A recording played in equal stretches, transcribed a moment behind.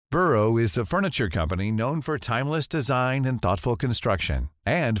Burrow is a furniture company known for timeless design and thoughtful construction,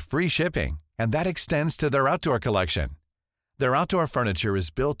 and free shipping, and that extends to their outdoor collection. Their outdoor furniture is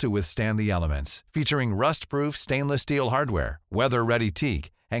built to withstand the elements, featuring rust-proof stainless steel hardware, weather-ready teak,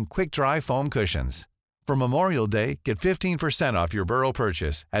 and quick-dry foam cushions. For Memorial Day, get 15% off your Burrow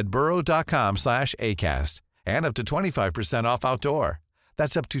purchase at burrow.com/acast, and up to 25% off outdoor.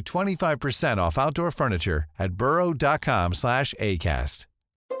 That's up to 25% off outdoor furniture at burrow.com/acast.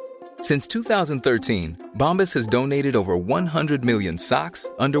 Since 2013, Bombas has donated over 100 million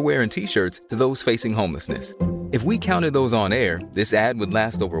socks, underwear, and T-shirts to those facing homelessness. If we counted those on air, this ad would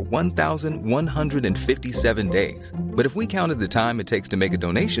last over 1,157 days. But if we counted the time it takes to make a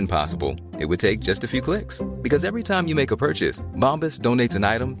donation possible, it would take just a few clicks. Because every time you make a purchase, Bombas donates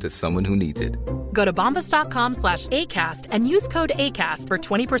an item to someone who needs it. Go to bombas.com/ACAST and use code ACAST for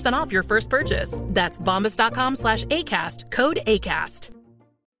 20% off your first purchase. That's bombas.com/ACAST, code ACAST.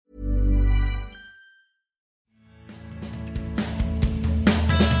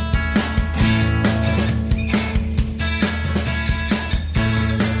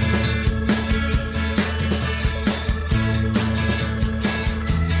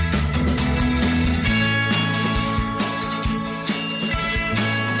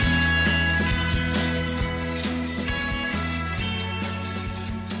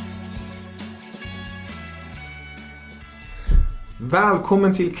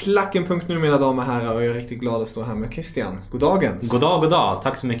 Välkommen till Klacken.nu mina damer och herrar, och jag är riktigt glad att stå här med Christian. Goddagens. God dag.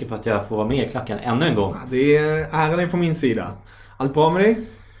 Tack så mycket för att jag får vara med i Klacken ännu en gång. Ja, det är äran på min sida. Allt bra med dig?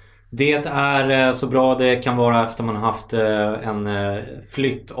 Det är så bra det kan vara efter man har haft en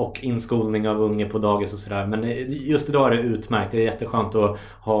flytt och inskolning av unge på dagis och sådär. Men just idag är det utmärkt. Det är jätteskönt att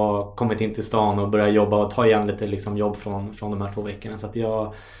ha kommit in till stan och börja jobba och ta igen lite liksom jobb från de här 2 veckorna. Så att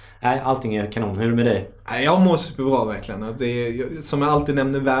allting är kanon. Hur är det med dig? Jag mår superbra verkligen. Det är, som jag alltid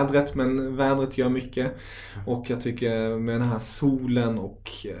nämner, vädret. Men vädret gör mycket. Och jag tycker med den här solen och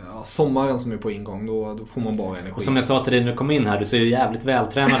sommaren som är på ingång, då får man bara energi. Och som jag sa till dig när du kom in här, du ser ju jävligt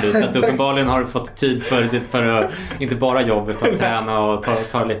vältränad ut. Så att uppenbarligen har du fått tid för inte bara jobb utan träna och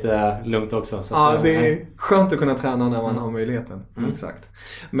ta lite lugnt också. Så att, det är skönt att kunna träna när man har möjligheten. Exakt.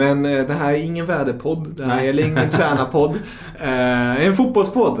 Men det här är ingen väderpodd. Det här är ingen tränarpodd. En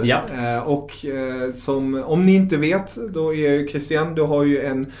fotbollspodd. Ja. Och som, om ni inte vet, då är Christian, du har ju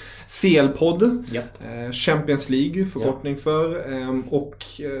en CL-podd. Yep. Champions League förkortning för. Och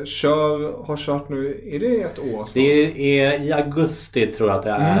har kört nu, är det ett år? Så? Det är i augusti tror jag att det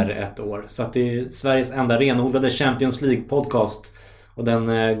är ett år. Så att det är Sveriges enda renodlade Champions League-podcast. Och den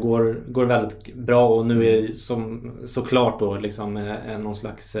går väldigt bra. Och nu är det såklart då liksom någon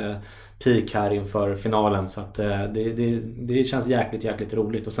slags peak här inför finalen. Så att det känns jäkligt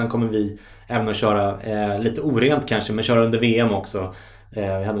roligt. Och sen kommer vi även att köra lite orent kanske, men köra under VM också. Vi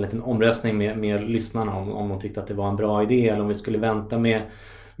hade en liten omröstning med lyssnarna om de tyckte att det var en bra idé eller om vi skulle vänta med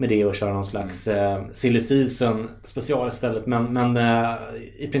det och köra någon slags silly season special istället. Men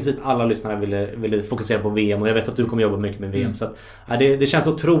i princip alla lyssnare ville fokusera på VM, och jag vet att du kommer jobba mycket med VM. Så att, det känns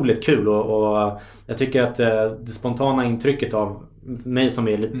otroligt kul, och jag tycker att det spontana intrycket av mig som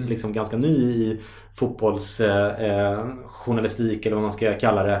är liksom ganska ny i fotbollsjournalistik eller vad man ska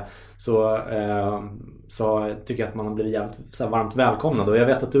kalla det, så tycker jag att man har blivit jävligt så varmt välkomnad. Och jag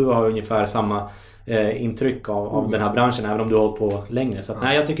vet att du har ungefär samma intryck av den här branschen, även om du har hållit på längre. Så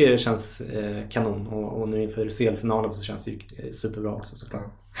att, jag tycker det känns kanon, och nu inför CL-finalen så känns det superbra också såklart.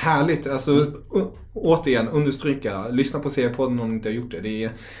 Härligt, alltså återigen understryka, lyssna på CL-podden om ni inte har gjort det. Det är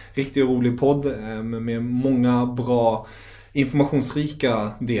en riktigt rolig podd med många bra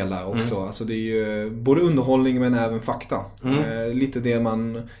informationsrika delar också. Alltså det är ju både underhållning men även fakta. Lite det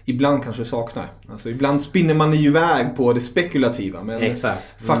man ibland kanske saknar. Alltså ibland spinner man iväg på det spekulativa, men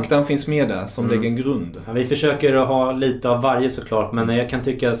exakt. Faktan finns med där som lägger en grund. Ja, vi försöker ha lite av varje såklart, men jag kan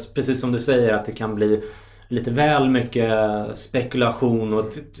tycka precis som du säger att det kan bli lite väl mycket spekulation, och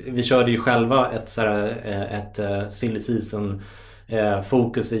vi körde ju själva ett silly season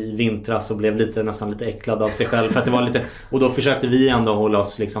fokus i vintras och blev nästan lite äcklad av sig själv för att det var lite, och då försökte vi ändå hålla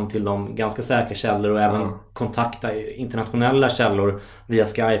oss liksom till de ganska säkra källor och även kontakta internationella källor via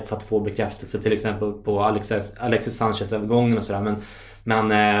Skype för att få bekräftelse, till exempel på Alexis Sanchez övergången och sådär, men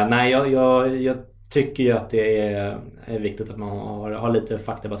nej, jag tycker ju att det är viktigt att man har lite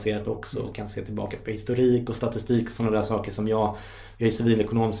faktabaserat också och kan se tillbaka på historik och statistik och sådana där saker som jag är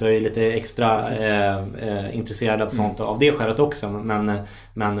civilekonom, så jag är lite extra intresserad av sånt av det skälet också,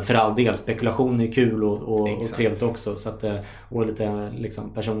 men för all del, spekulation är kul och trevligt också, så att, och lite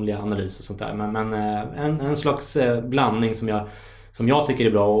liksom personliga analys och sånt där, men en slags blandning som som jag tycker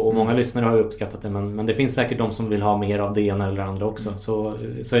är bra och många lyssnare har ju uppskattat det, men det finns säkert de som vill ha mer av det ena eller andra också. Så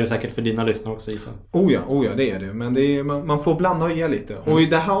är det säkert för dina lyssnare också, Isa. Oh ja, det är det. Men man får blanda och ge lite. Och i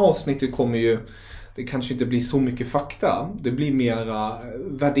det här avsnittet kommer ju det kanske inte blir så mycket fakta. Det blir mera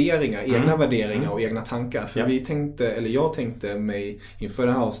värderingar, egna värderingar och egna tankar. För jag tänkte mig inför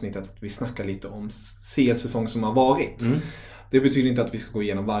det här avsnittet att vi snackar lite om CL-säsong som har varit. Det betyder inte att vi ska gå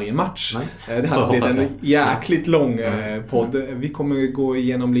igenom varje match. Nej. Det här blir en jäkligt lång podd. Vi kommer gå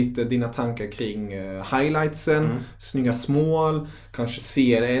igenom lite dina tankar kring highlightsen, snygga mål, kanske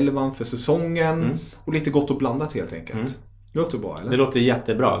CL11 för säsongen och lite gott och blandat helt enkelt. Det låter bra, eller? Det låter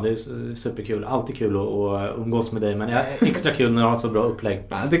jättebra. Det är superkul. Alltid kul att umgås med dig. Men extra kul när du har så bra upplägg.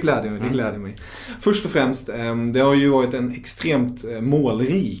 Ja, det gläder mig. Först och främst, det har ju varit en extremt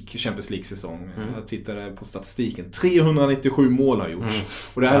målrik Champions League-säsong. Jag tittade på statistiken. 397 mål har gjorts.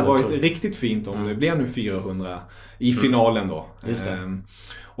 Och det hade varit riktigt fint om det blev nu 400 i finalen då. Just det.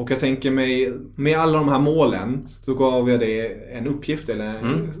 Och jag tänker mig, med alla de här målen så gav jag dig en uppgift eller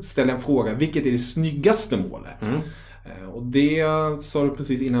ställa en fråga. Vilket är det snyggaste målet? Och det sa du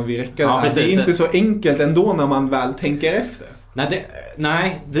precis innan vi räckade. Ja, det är inte så enkelt ändå när man väl tänker efter.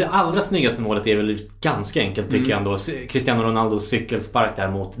 Nej, det allra snyggaste målet är väl ganska enkelt tycker jag ändå. Cristiano Ronaldos cykelspark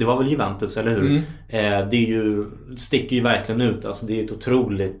däremot. Det var väl Juventus, eller hur? Det sticker ju verkligen ut. Alltså, det är ett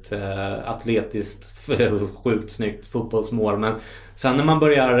otroligt atletiskt, sjukt snyggt fotbollsmål. Men sen när man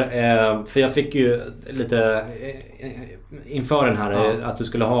börjar, för jag fick ju lite inför den här att du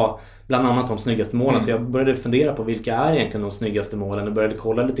skulle ha bland annat de snyggaste målen. Så jag började fundera på vilka är egentligen de snyggaste målen och började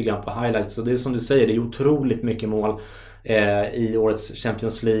kolla lite grann på highlights. Så det är som du säger, det är otroligt mycket mål i årets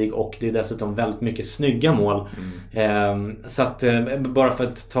Champions League och det är dessutom väldigt mycket snygga mål. Så att bara för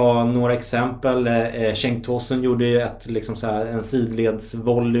att ta några exempel, Cenk Tosun gjorde en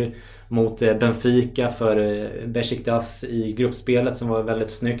sidledsvolley mot Benfica för Besiktas i gruppspelet som var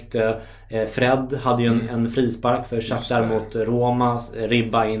väldigt snyggt. Fred hade ju en frispark för Shakhtar mot Roma,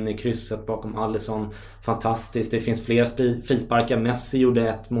 ribba in i krysset bakom Alisson. Fantastiskt. Det finns fler frisparkar. Messi gjorde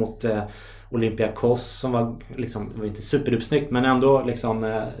ett mot Olympiakos som var inte superuppsnyggt men ändå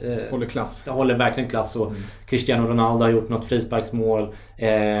håller verkligen klass och Cristiano Ronaldo har gjort något frisparksmål.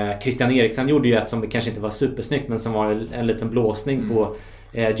 Christian Eriksen gjorde ju ett som kanske inte var supersnyggt men som var en liten blåsning på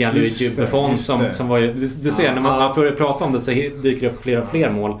Gianluigi Buffon som var ju, du ser när man börjar prata om det så dyker det upp fler och fler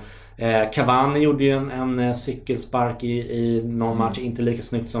mål. Cavani gjorde ju en cykelspark i någon match, inte lika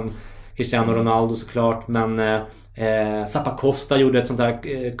snyggt som Cristiano Ronaldo såklart, men Zappacosta gjorde ett sånt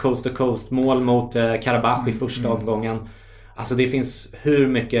där coast to coast mål mot Karabach i första omgången. Alltså det finns hur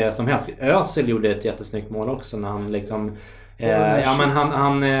mycket som helst. Özil gjorde ett jättesnyggt mål också när han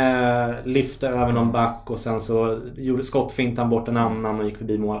han lyfte över någon back och sen så gjorde skottfintan bort en annan och gick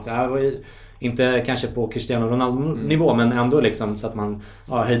förbi målet. Det var inte kanske på Cristiano Ronaldo-nivå men ändå så att man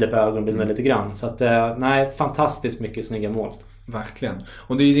höjde på ögonbrynen lite grann. Så att fantastiskt mycket snygga mål. Verkligen.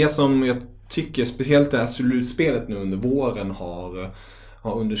 Och det är det som jag tycker speciellt det här slutspelet nu under våren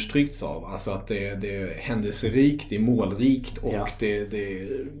har understrykts av. Alltså att det är händelserikt, det är målrikt och det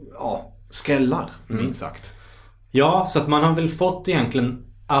skrällar minst sagt. Ja, så att man har väl fått egentligen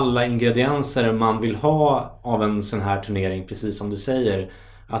alla ingredienser man vill ha av en sån här turnering, precis som du säger.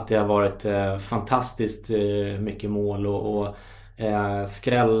 Att det har varit fantastiskt mycket mål och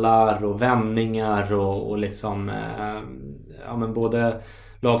skrällar och vändningar och men både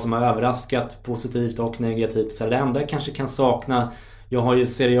lag som har överraskat positivt och negativt. Så det enda jag kanske kan sakna, jag har ju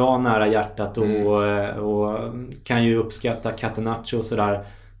Serie A nära hjärtat och kan ju uppskatta Catenaccio och sådär.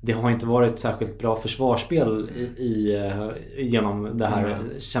 Det har inte varit särskilt bra försvarsspel genom det här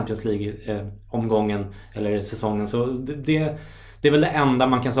Champions League-omgången eller säsongen. Så det är väl det enda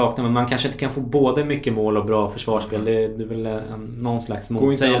man kan sakna. Men man kanske inte kan få både mycket mål och bra försvarsspel. Det är väl någon slags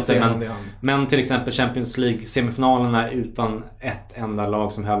motsägelse. Men till exempel Champions League-semifinalerna utan ett enda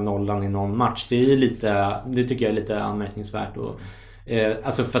lag som höll nollan i någon match. Det tycker jag är lite anmärkningsvärt.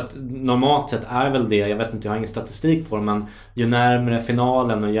 Alltså för att normalt sett är väl det, jag vet inte, jag har ingen statistik på det, men ju närmare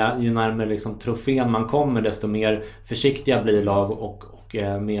finalen och ju närmare trofén man kommer, desto mer försiktiga blir lag och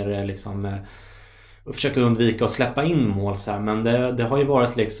mer försöka undvika att släppa in mål så här. Men det har ju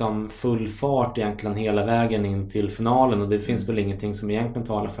varit full fart egentligen hela vägen in till finalen och det finns väl ingenting som egentligen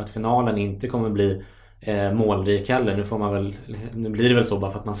talar för att finalen inte kommer bli målrik heller. Nu blir det väl så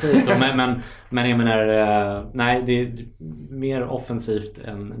bara för att man säger så. men jag menar, nej, det är mer offensivt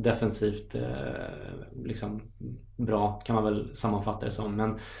än defensivt bra kan man väl sammanfatta det som.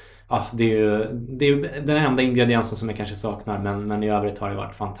 Men det är ju den enda ingrediensen som jag kanske saknar, men i övrigt har det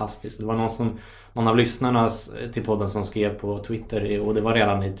varit fantastiskt. Det var någon av lyssnarna till podden som skrev på Twitter, och det var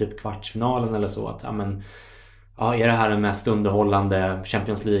redan i typ kvartsfinalen eller så, att ja, är det här den mest underhållande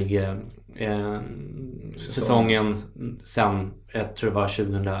Champions League säsongen sen, jag tror det var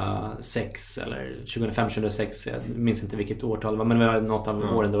 2006 eller 2005-2006, jag minns inte vilket årtal det var, men det var något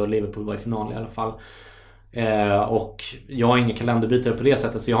av åren då Liverpool var i final i alla fall. Och jag har ingen kalenderbytare på det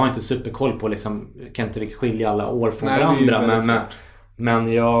sättet, så jag har inte superkoll på liksom, kan inte riktigt skilja alla år från varandra,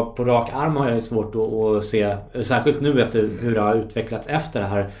 men jag på rak arm har jag svårt att se, särskilt nu efter hur det har utvecklats efter det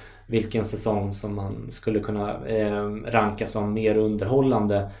här, vilken säsong som man skulle kunna ranka som mer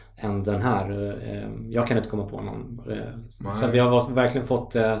underhållande än den här. Jag kan inte komma på någon. Så vi har verkligen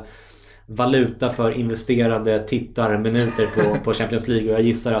fått valuta för investerade tittarminuter på Champions League, och jag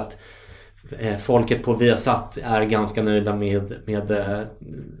gissar att folket på Viasat är ganska nöjda med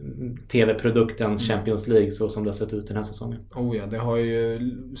tv-produkten Champions League så som det har sett ut den här säsongen. Oh ja, det har ju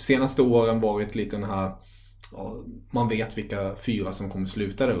senaste åren varit lite den här, ja, man vet vilka 4 som kommer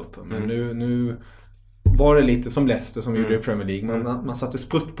sluta där uppe, men nu var det lite som Leicester som gjorde i Premier League. Man satte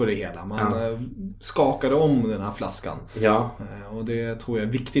sprutt på det hela. Man skakade om den här flaskan. Ja. Och det tror jag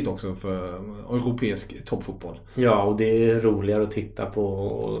är viktigt också för europeisk toppfotboll. Ja, och det är roligare att titta på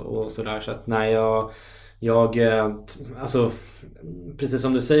och sådär. Så att nej, jag alltså precis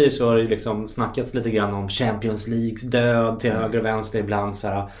som du säger så har det liksom snackats lite grann om Champions Leagues död till höger och vänster ibland, så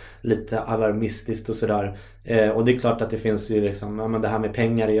här, lite alarmistiskt och sådär. Och det är klart att det finns ju liksom, ja, men det här med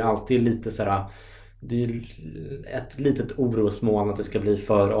pengar är ju alltid lite så här, det är ett litet orosmoln att det ska bli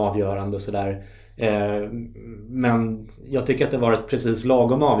för avgörande och sådär. Men jag tycker att det varit precis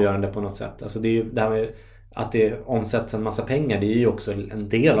lagom avgörande på något sätt. Alltså det är ju det här med att det omsätts en massa pengar, det är ju också en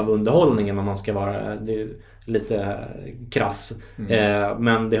del av underhållningen om man ska vara, det är lite krass.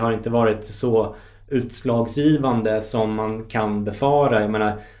 Men det har inte varit så utslagsgivande som man kan befara. Jag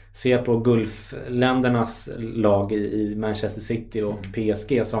menar, se på Gulfländernas lag i Manchester City och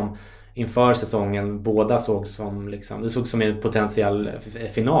PSG som inför säsongen båda såg som liksom, det såg som en potentiell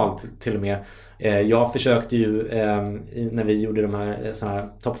final till och med. Jag försökte ju när vi gjorde de här såna här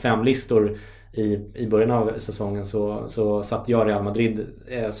topp 5-listor i början av säsongen så satt jag Real Madrid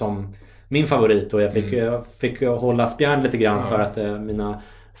som min favorit, och jag fick hålla spjärn lite grann för att mina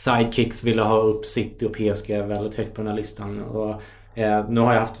sidekicks ville ha upp City och PSG väldigt högt på den här listan. Och nu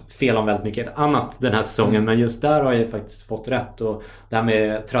har jag haft fel om väldigt mycket annat den här säsongen, men just där har jag faktiskt fått rätt. Och det här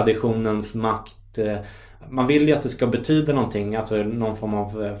med traditionens makt, man vill ju att det ska betyda någonting, alltså någon form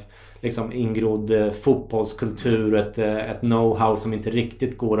av liksom ingrodd fotbollskultur, ett know-how som inte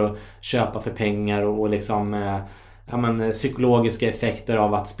riktigt går att köpa för pengar, och liksom psykologiska effekter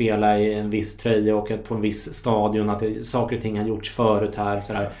av att spela i en viss tröja och på en viss stadion, att saker och ting har gjorts förut här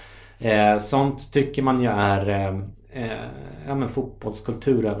sådär. Sånt tycker man ju är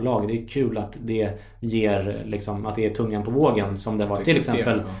fotbollskultur överlag. Det är kul att det ger liksom, att det är tungan på vågen som det var till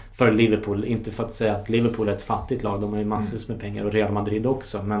exempel för Liverpool. Inte för att säga att Liverpool är ett fattigt lag, de har ju massvis med pengar, och Real Madrid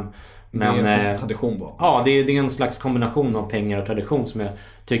också, men det är en tradition bara. Ja, det är en slags kombination av pengar och tradition som jag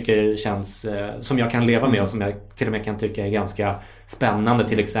tycker känns som jag kan leva med, och som jag till och med kan tycka är ganska spännande.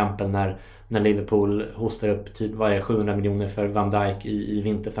 Till exempel när Liverpool hostar upp typ 700 miljoner för Van Dijk i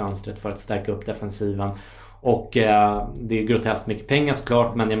vinterfönstret för att stärka upp defensiven. Och det är groteskt mycket pengar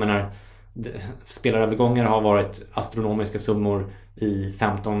såklart, men jag menar, spelarövergångar har varit astronomiska summor i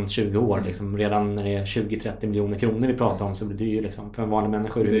 15-20 år. Liksom, redan när det är 20-30 miljoner kronor vi pratar om, så blir det ju liksom, för en vanlig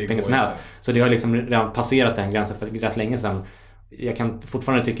människa hur pengar som helst. Så det har liksom redan passerat den gränsen för rätt länge sedan. Jag kan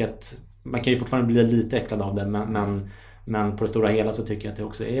fortfarande tycka att man kan ju fortfarande bli lite äcklad av det, men på det stora hela så tycker jag att det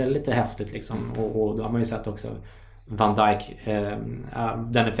också är lite häftigt liksom. Och då har man ju sett också Van Dijk,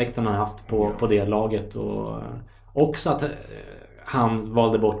 den effekten han haft på det laget, och också att han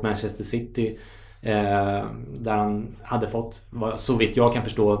valde bort Manchester City, där han hade fått, så vitt jag kan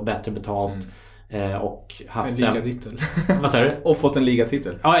förstå, bättre betalt och haft en ligatitel. Vad sa du? Och fått en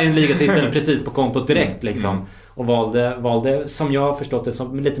ligatitel. Ja, en ligatitel precis på kontot direkt liksom. Och valde som jag har förstått det,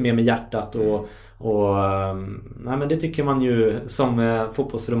 som lite mer med hjärtat och nej, men det tycker man ju som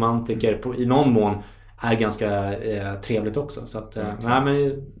fotbollsromantiker i någon mån är ganska trevligt också. Så att nej,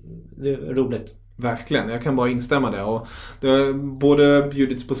 men det är roligt. Verkligen, jag kan bara instämma där. Och det har både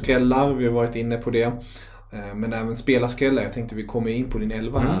bjudits på skrällar, vi har varit inne på det, men även spelarskrällar. Jag tänkte vi kommer in på din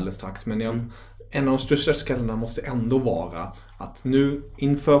 11 här alldeles strax, men en av de största skrällarna måste ändå vara att nu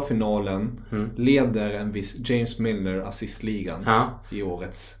inför finalen leder en viss James Milner assistligan i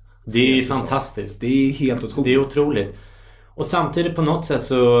årets. Det är fantastiskt. Det är helt otroligt. Det är otroligt. Och samtidigt på något sätt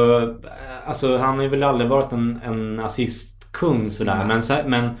så, alltså han har ju väl aldrig varit en assistkung sådär,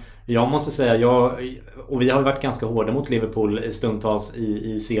 men Jag måste säga, och vi har varit ganska hårda mot Liverpool stundtals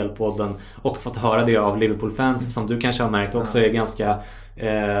i CL-podden och fått höra det av Liverpool-fans som du kanske har märkt också är ganska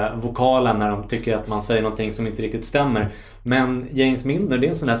vokala när de tycker att man säger någonting som inte riktigt stämmer. Men James Milner, det är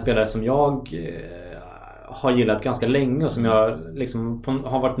en sån här spelare som jag har gillat ganska länge och som jag liksom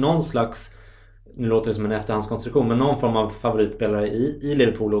har varit någon slags, nu låter det som en efterhandskonstruktion, men någon form av favoritspelare i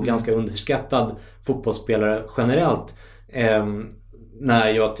Liverpool och ganska underskattad fotbollsspelare generellt. När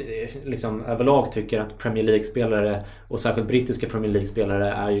jag liksom överlag tycker att Premier League-spelare och särskilt brittiska Premier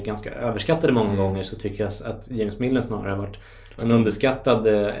League-spelare är ju ganska överskattade många gånger, så tycker jag att James Milner snarare har varit en underskattad,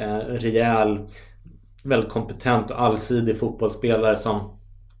 rejäl, väldigt kompetent och allsidig fotbollsspelare som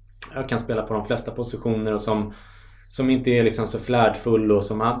kan spela på de flesta positioner och som inte är liksom så flärdfull och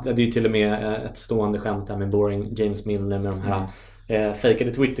som, det är ju till och med ett stående skämt där med boring James Milner med de här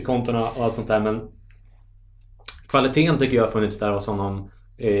fejkade Twitter-kontona och allt sånt där, men kvaliteten tycker jag har funnits där hos honom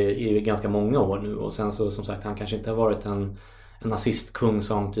i ganska många år nu. Och sen så, som sagt, han kanske inte har varit en assistkung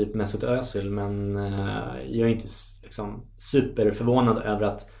som typ Mesut Özil, men jag är inte liksom superförvånad över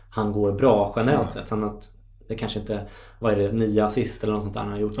att han går bra generellt sett. Sen att det kanske inte, vad är det, 9 assist eller något sånt där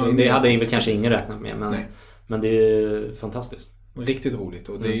han har gjort. Det hade väl kanske ingen räknat med, men det är ju fantastiskt. Riktigt roligt,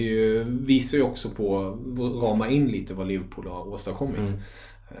 och det är ju, visar ju också på, rama in lite vad Liverpool har åstadkommit.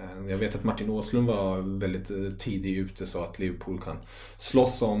 Jag vet att Martin Åslund var väldigt tidig ute, så att Liverpool kan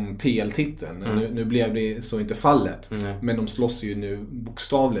slåss om PL-titeln. Nu blev det så inte fallet, men de slåss ju nu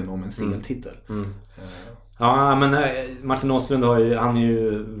bokstavligen om en CL-titel. Ja, men Martin Åslund han är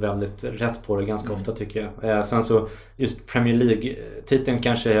ju väldigt rätt på det ganska ofta tycker jag. Sen så just Premier League-titeln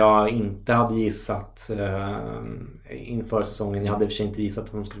kanske jag inte hade gissat inför säsongen. Jag hade i och för sig inte gissat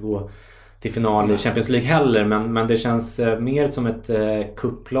att de skulle gå till final i Champions League heller, men det känns mer som ett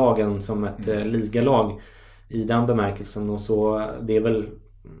kupplag än som ett ligalag i den bemärkelsen. Och så det är väl,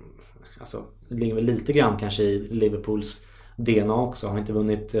 alltså, det ligger väl lite grann kanske i Liverpools DNA också. Har inte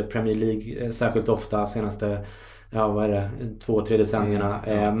vunnit Premier League särskilt ofta senaste 2-3 decennierna,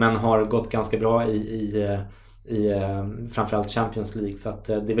 men har gått ganska bra i framförallt Champions League, så att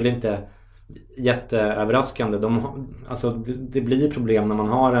det är väl inte jätteöverraskande. Det blir problem när man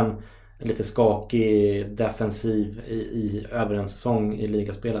har en lite skakig defensiv i över en säsong i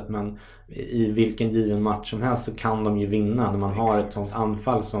ligaspelet, men i vilken given match som helst så kan de ju vinna när man har ett sånt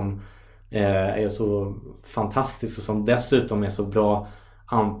anfall som är så fantastiskt och som dessutom är så bra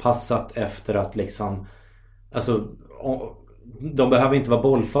anpassat efter att liksom, alltså, de behöver inte vara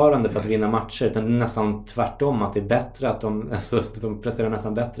bollförande för att vinna matcher, utan det är nästan tvärtom, att det är bättre att de presterar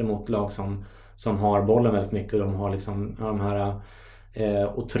nästan bättre mot lag som har bollen väldigt mycket, och de har liksom de här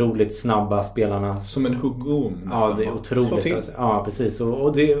otroligt snabba spelarna som en huggorm. Ja, det är otroligt alltså. Ja, precis,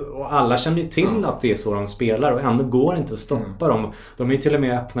 och alla känner ju till att det är så de spelar, och ändå går det inte att stoppa dem. De är ju till och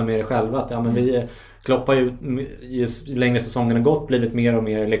med öppna med det själva, att men vi Klopp har ju längre säsongen har gått blivit mer och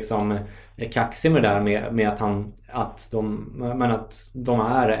mer liksom kaxig med det där med att de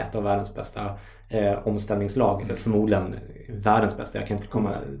är ett av världens bästa omställningslag, förmodligen världens bästa. Jag kan inte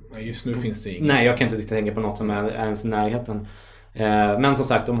komma. Just nu finns det inget. Nej, jag kan inte tänka på något som är ens i närheten. Men som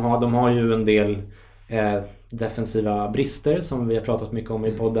sagt, de har ju en del defensiva brister som vi har pratat mycket om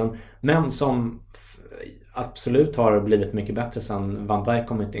i podden, men som absolut har blivit mycket bättre sedan Van Dijk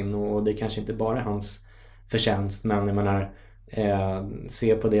kommit in, och det är kanske inte bara hans förtjänst, men jag menar,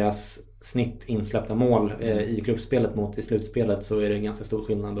 se på deras snitt insläppta mål i gruppspelet mot i slutspelet, så är det en ganska stor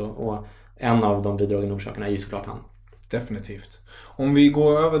skillnad, och en av de bidragande orsakerna är ju såklart han. Definitivt. Om vi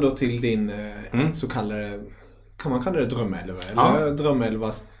går över då till din så kallade, kan man kalla det drömelva? Eller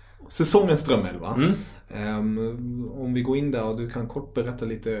drömelva, säsongens drömelva. Om vi går in där, och du kan kort berätta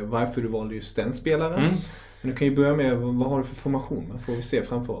lite varför du valde just den spelaren. Men du kan ju börja med, vad har du för formation? Vad får vi se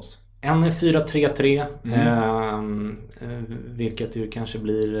framför oss? En är 4-3-3, vilket ju kanske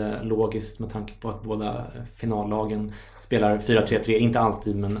blir logiskt med tanke på att båda finallagen spelar 4-3-3, inte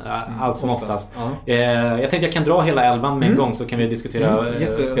alltid, men allt som oftast. Jag tänkte jag kan dra hela 11 med en gång, så kan vi diskutera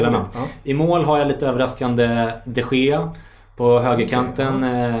spelarna. I mål har jag lite överraskande De Gea. På högerkanten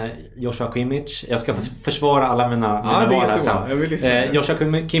Joshua Kimmich. Jag ska försvara alla mina val här sen.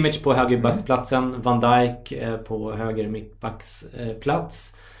 Joshua Kimmich på högerbacksplatsen, Van Dijk på höger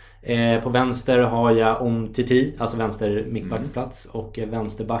mittbacksplats. På vänster har jag Umtiti, alltså vänster mittbacksplats, och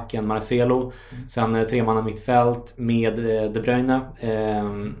vänsterbacken Marcelo. Sen tremanna mittfält med De Bruyne,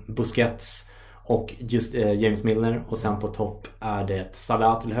 Busquets och just James Milner, och sen på topp är det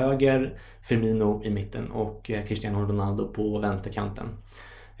Salah till höger, Firmino i mitten och Cristiano Ronaldo på vänsterkanten.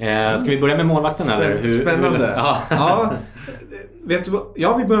 Ska vi börja med målvakten eller? Spännande. Ja. Vet du vad?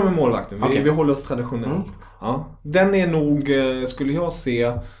 Ja, vi börjar med målvakten. Vi håller oss traditionellt. Ja. Den är nog, skulle jag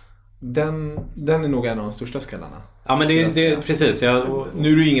se, Den är nog en av de största skrällarna. Ja, men det är precis.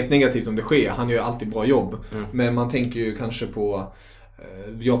 Nu är det ju inget negativt om det sker. Han gör ju alltid bra jobb. Men man tänker ju kanske på...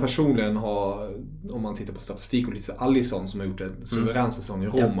 Jag personligen har, om man tittar på statistik, och lite Alisson som har gjort en suverän säsong i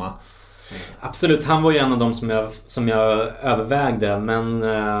Roma. Ja. Absolut, han var ju en av dem som jag övervägde.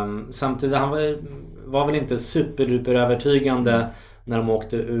 Men samtidigt, han var väl inte superduper övertygande när de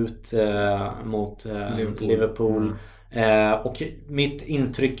åkte ut mot Liverpool. Och mitt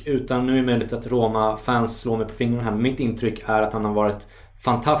intryck, utan nu är det möjligt att Roma-fans slår mig på fingrarna här, men mitt intryck är att han har varit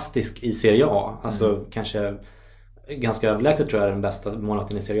fantastisk i Serie A. Alltså kanske ganska överlägset, tror jag, är den bästa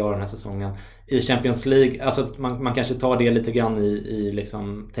målvakten i Serie A den här säsongen. I Champions League, alltså man kanske tar det lite grann i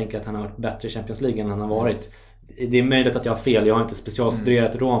liksom, tänker att han har varit bättre i Champions League än han har varit. Det är möjligt att jag har fel, jag har inte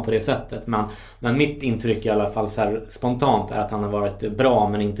specialstuderat Roma på det sättet, men mitt intryck i alla fall så här spontant är att han har varit bra,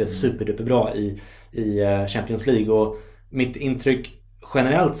 men inte superduper bra i Champions League. Och mitt intryck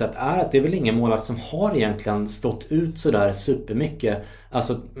generellt sett är att det är väl ingen målvakt som har egentligen stått ut så där supermycket.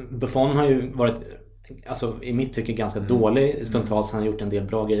 Alltså Buffon har ju varit, alltså i mitt tycke, ganska dålig stundtals. Han har gjort en del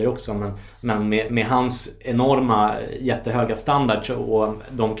bra grejer också, men med hans enorma jättehöga standards och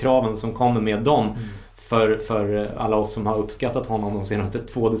de kraven som kommer med dem för alla oss som har uppskattat honom de senaste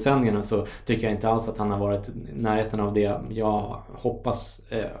 2 decennierna, så tycker jag inte alls att han har varit i närheten av det jag hoppas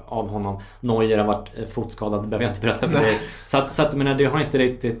av honom. Neuer har varit fotskadad, behöver jag inte berätta för dig. Så att menar, det har inte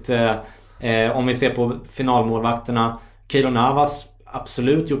riktigt om vi ser på finalmålvakterna, Keylor Navas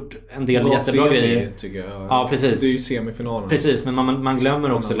absolut gjort en del bra jättebra grejer, tycker jag. Ja, precis. Det är ju semifinalen. Precis, men man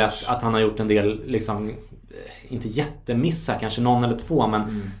glömmer också lätt att han har gjort en del liksom, inte jättemissar, kanske någon eller 2,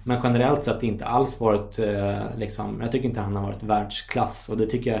 men generellt sett inte alls varit liksom, jag tycker inte han har varit världsklass, och det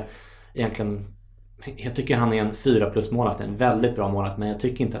tycker jag egentligen, jag tycker han är en 4+ målvakt, en väldigt bra målvakt, men jag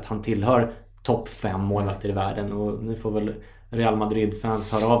tycker inte att han tillhör topp 5 målvakter i världen. Och nu får väl Real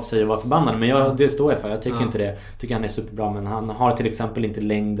Madrid-fans höra av sig och vara förbannade, men det står jag för. Jag tycker inte det. Jag tycker han är superbra, men han har till exempel inte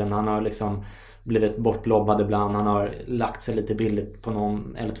längden. Han har liksom blivit bortlobbad ibland. Han har lagt sig lite billigt på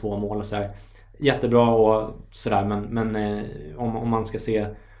någon eller 2 mål och så här. Jättebra och sådär, men om man ska se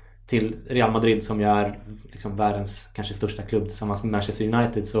till Real Madrid, som ju är liksom världens kanske största klubb tillsammans med Manchester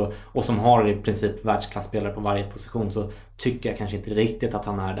United, och som har i princip världsklasspelare på varje position, så tycker jag kanske inte riktigt att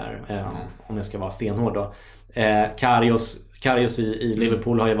han är där, om jag ska vara stenhård då. Karius i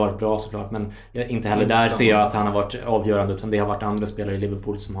Liverpool har ju varit bra såklart, men inte heller där ser jag att han har varit avgörande, utan det har varit andra spelare i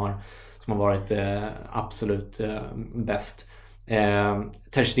Liverpool som har varit absolut bäst.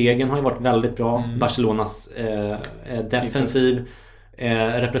 Ter Stegen har ju varit väldigt bra. Barcelonas defensiv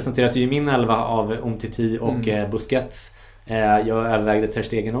representeras ju i min 11 av Umtiti och Busquets. Jag övervägde Ter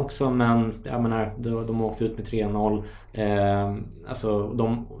Stegen också, men jag menar, de åkte ut med 3-0. Alltså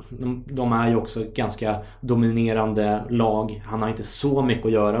de är ju också ganska dominerande lag. Han har inte så mycket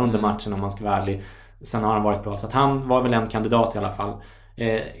att göra under matchen, om man ska vara ärlig. Sen har han varit bra, så att han var väl en kandidat i alla fall.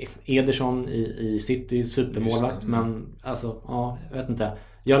 Ederson i City, supermålvakt, men alltså, ja, jag vet inte.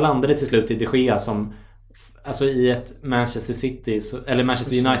 Jag landade till slut i De Gea som, alltså i ett Manchester City eller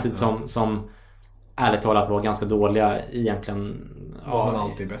Manchester United som ärligt talat var ganska dåliga egentligen. Var han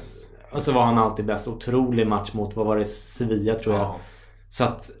alltid bäst. Och så var han alltid bäst. Otrolig match mot, vad var det, Sevilla tror jag. Så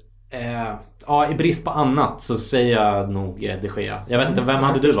att i brist på annat så säger jag nog De Gea. Jag vet inte, vem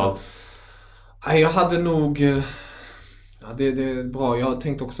hade du valt? Jag hade nog... Ja, det är bra. Jag har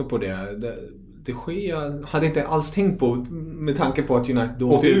tänkt också på det. Det sker, hade inte alls tänkt på, med tanke på att United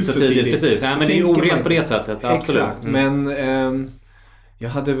åkte ut så tidigt. Precis, men det är orent på det sättet. Absolut. Exakt, men jag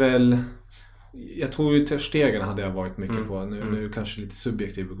hade väl... Jag tror ju Ter Stegen hade jag varit mycket på. Nu kanske lite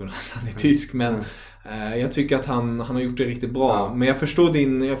subjektiv på grund av att han är tysk, men jag tycker att han har gjort det riktigt bra. Ja. Men jag förstår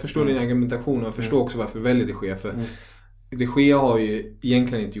din argumentation, och jag förstår också varför väljer De Gea. För De Gea har ju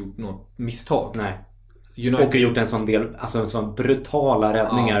egentligen inte gjort något misstag. Nej. United. Och gjort en sån del, alltså en sån brutala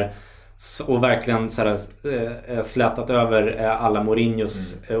räddningar, och verkligen så här, slätat över alla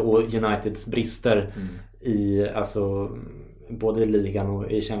Mourinhos och Uniteds brister i, alltså, både i ligan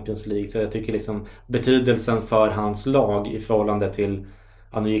och i Champions League. Så jag tycker liksom betydelsen för hans lag i förhållande till,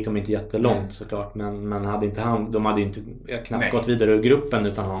 nu gick de inte jättelångt såklart, men hade inte han, de hade inte knappt gått vidare ur gruppen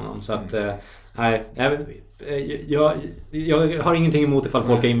utan honom. Så att nej, jag har ingenting emot ifall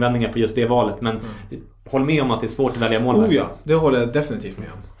folk har invändningar på just det valet, men håll med om att det är svårt att välja målvakt. Ja, det håller jag definitivt med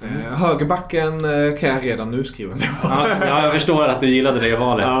om. Högerbacken kan jag redan nu skriva. Ja, jag förstår att du gillade det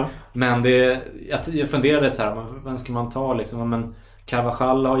valet. Ja. Men jag funderade så här, vem ska man ta liksom? Men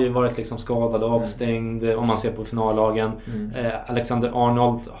Carvajal har ju varit liksom skadad och avstängd om man ser på finallagen. Alexander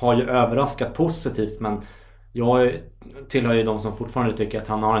Arnold har ju överraskat positivt, men jag tillhör ju de som fortfarande tycker att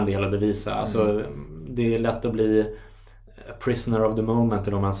han har en del att bevisa. Alltså, det är lätt att bli prisoner of the moment,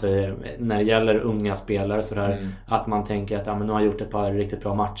 eller om man säger, när det gäller unga spelare sådär, att man tänker att men nu har han gjort ett par riktigt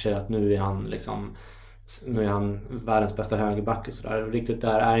bra matcher, att nu är han världens bästa högerback och sådär. Riktigt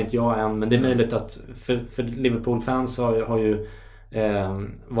där är inte jag än, men det är möjligt att för Liverpool-fans har ju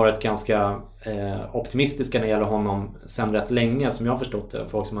varit ganska optimistiska när det gäller honom sen rätt länge, som jag har förstått det,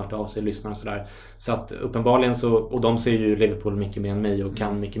 folk som har hört av sig, lyssnar och sådär. Så att uppenbarligen så, och de ser ju Liverpool mycket mer än mig och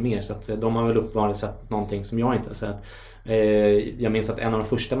kan mycket mer, så att de har väl uppenbarligen sett någonting som jag inte har sett. Jag minns att en av de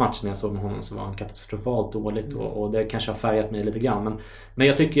första matcherna jag såg med honom så var han katastrofalt dåligt, och det kanske har färgat mig lite grann, men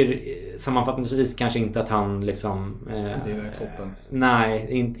jag tycker sammanfattningsvis kanske inte att han liksom det är toppen. Nej,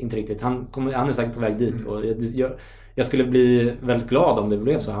 inte riktigt. Han är säkert på väg dit, och jag skulle bli väldigt glad om det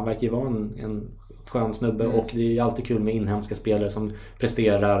blev så. Han verkar ju vara en skön snubbe, och det är alltid kul med inhemska spelare som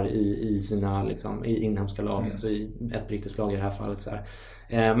presterar i sina liksom, i inhemska lag, alltså i ett brittiskt lag i det här fallet så här.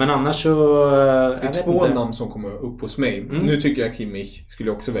 Men annars så det är två namn som kommer upp hos mig. Nu tycker jag Kimmich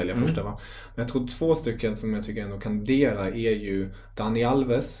skulle också välja första, va? Men jag tror 2 stycken som jag tycker ändå kandidera är ju Dani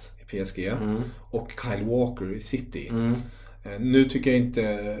Alves i PSG och Kyle Walker i City. Nu tycker jag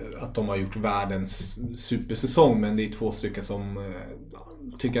inte att de har gjort världens supersäsong, men det är 2 stycken som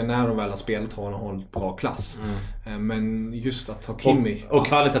tycker när de väl har spelat har de hållit bra klass. Men just att ha Kimmich och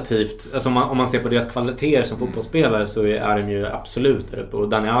kvalitativt, alltså om man ser på deras kvaliteter som fotbollsspelare, så är de ju absolut där uppe. Och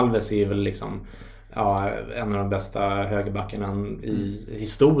Dani Alves är väl liksom en av de bästa högerbackarna i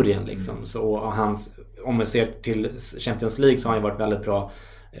historien liksom. Så om man ser till Champions League så har han ju varit väldigt bra.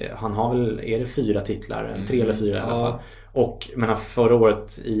 Han har väl, är det 4 titlar, eller 3 eller 4 i alla fall. Och men förra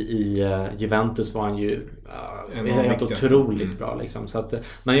året i Juventus var han ju helt otroligt bra liksom. Så att,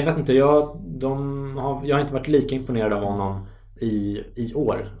 men jag vet inte, jag har inte varit lika imponerad av honom i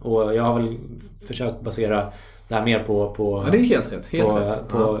år, och jag har väl försökt basera det här mer på det är helt rätt.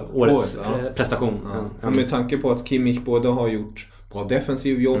 På årets prestation. Med tanke på att Kimmich både har gjort bra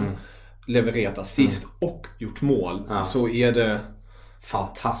defensiv jobb, levererat assist och gjort mål, så är det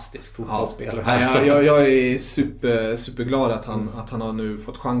fantastisk fotbollsspelare. Jag är superglad att han har nu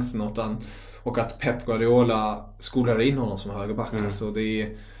fått chansen och att Pep Guardiola skolade in honom som högerback. Alltså det är,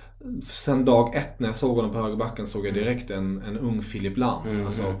 sen dag 1 när jag såg honom på högerbacken såg jag direkt en ung Philipp Lahm.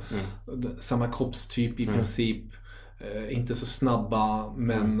 Samma kroppstyp i princip. Inte så snabba,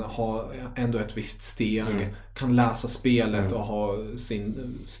 men har ändå ett visst steg, kan läsa spelet och ha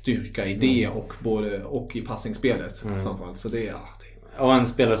sin styrka i det och i passningsspelet framförallt. Så det är och en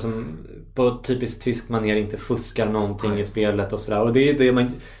spelare som på typiskt tysk manér inte fuskar någonting i spelet och sådär. Och det är det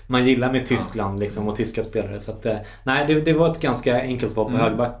man gillar med Tyskland liksom, och tyska spelare. Så att, det var ett ganska enkelt val på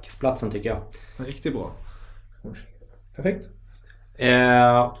högerbacksplatsen tycker jag. Riktigt bra. Perfekt.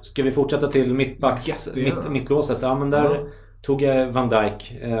 Ska vi fortsätta till mittlåset? Ja, men där tog jag Van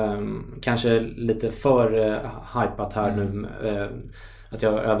Dijk. Kanske lite för hypat här nu. Att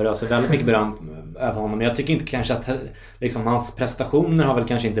jag överöser väldigt mycket beröm över honom. Men jag tycker inte kanske att liksom, hans prestationer har väl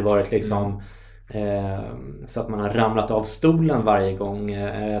kanske inte varit liksom, så att man har ramlat av stolen varje gång.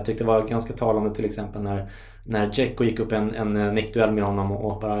 Jag tyckte det var ganska talande till exempel när Dzeko gick upp en nickduell med honom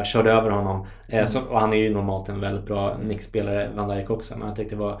och bara körde över honom. Och han är ju normalt en väldigt bra nickspelare, Van Dijk också. Men jag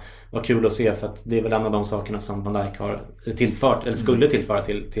tyckte det var kul att se, för att det är väl en av de sakerna som Van Dijk har tillfört, eller skulle tillföra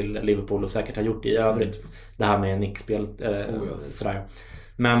till Liverpool, och säkert har gjort i övrigt. Det här med nickspel, sådär.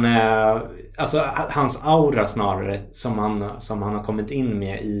 Men alltså hans aura snarare som han har kommit in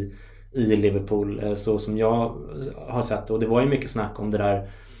med i Liverpool, så som jag har sett. Och det var ju mycket snack om det där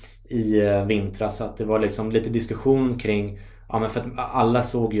i vintras, att det var liksom lite diskussion kring, men för att alla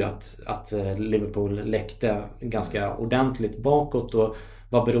såg ju att Liverpool läckte ganska ordentligt bakåt, och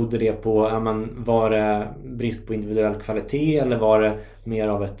vad berodde det på? Men var det brist på individuell kvalitet, eller var det mer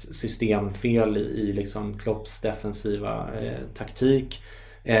av ett systemfel i liksom Klopps defensiva taktik?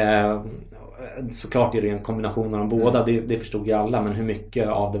 Såklart är det en kombination av de båda, det förstod ju alla, men hur mycket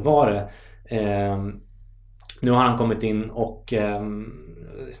av det var det? Nu har han kommit in och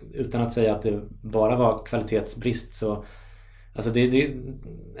utan att säga att det bara var kvalitetsbrist, så alltså det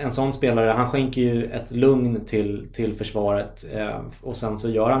en sån spelare, han skänker ju ett lugn till försvaret, och sen så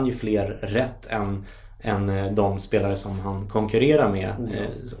gör han ju fler rätt än de spelare som han konkurrerar med,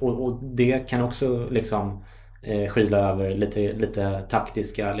 och det kan också liksom skyla över lite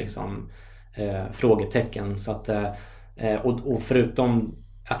taktiska liksom, frågetecken. Så att, och förutom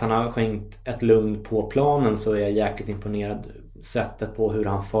att han har skänkt ett lugn på planen, så är jag jäkligt imponerad sättet på hur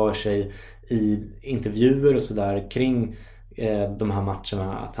han för sig i intervjuer och sådär kring de här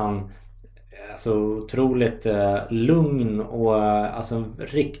matcherna. Att han alltså otroligt lugn och alltså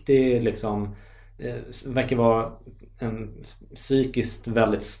riktigt liksom verkar vara en psykiskt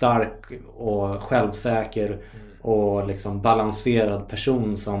väldigt stark och självsäker och liksom balanserad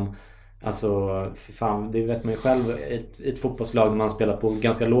person som, alltså för fan, det vet man ju själv i ett fotbollslag när man spelar på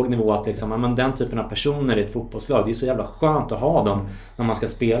ganska låg nivå, att liksom, men den typen av personer i ett fotbollslag, det är så jävla skönt att ha dem när man ska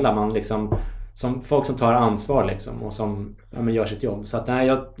spela. Man liksom, som folk som tar ansvar liksom, och som gör sitt jobb. Så att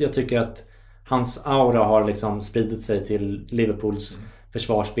nej, jag tycker att hans aura har liksom spridit sig till Liverpools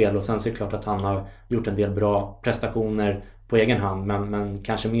försvarsspel, och sen så är det klart att han har gjort en del bra prestationer på egen hand, men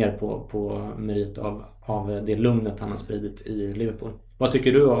kanske mer på merit av det lugnet han har spridit i Liverpool. Vad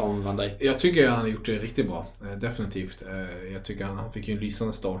tycker du om Van Dijk? Jag tycker att han har gjort det riktigt bra, definitivt. Jag tycker han fick ju en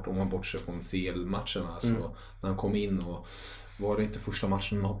lysande start om man bortser från CL-matcherna. Alltså, när han kom in, och var det inte första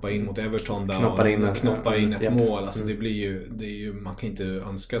matchen han hoppade in mot Everton där knoppade in ett mål. Alltså, det är ju, man kan inte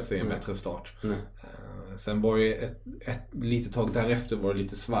önska sig en bättre start. Sen var det ett litet tag därefter var det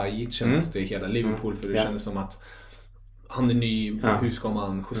lite svajigt, kändes det i hela Liverpool, för det kändes som att han är ny, hur ska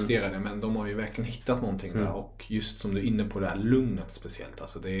man justera det? Men de har ju verkligen hittat någonting där, och just som du är inne på det här lugnet speciellt.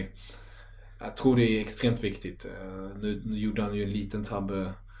 Alltså jag tror det är extremt viktigt. Nu gjorde han ju en liten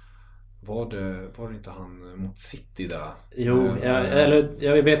tabbe. Var det inte han mot City där? Jo,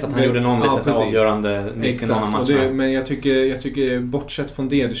 jag vet att han gjorde någon lite så avgörande miss i någon av matcherna. Men jag tycker bortsett från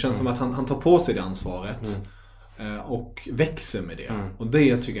det känns som att han tar på sig det ansvaret. Och växer med det. Och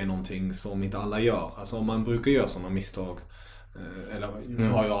det tycker jag är någonting som inte alla gör. Alltså om man brukar göra sådana misstag, eller nu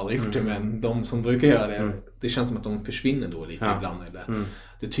har jag aldrig gjort det, men de som brukar göra det, det känns som att de försvinner då lite ibland, eller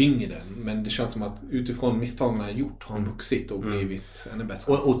det tynger den. Men det känns som att utifrån misstagen han gjort har han vuxit och blivit ännu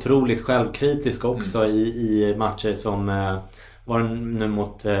bättre. Och otroligt självkritisk också i matcher som var nu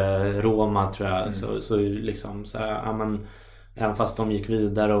mot Roma, tror jag. Så liksom så här, även fast de gick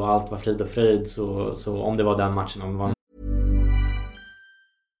vidare och allt var frid och fröjd, så om det var den matchen, om det var...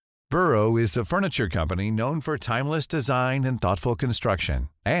 Burrow is a furniture company known for timeless design and thoughtful construction,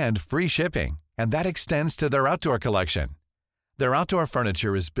 and free shipping, and that extends to their outdoor collection. Their outdoor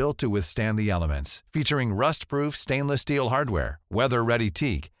furniture is built to withstand the elements, featuring rust-proof stainless steel hardware, weather-ready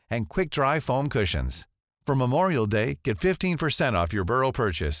teak, and quick-dry foam cushions. For Memorial Day, get 15% off your Burrow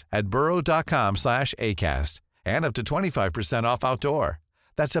purchase at burrow.com/acast. And up to 25% off outdoor.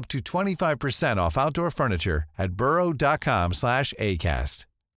 That's up to 25% off outdoor furniture at burrow.com/acast.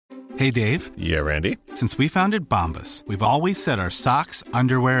 Hey, Dave. Yeah, Randy. Since we founded Bombas, we've always said our socks,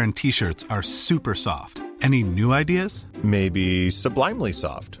 underwear, and T-shirts are super soft. Any new ideas? Maybe sublimely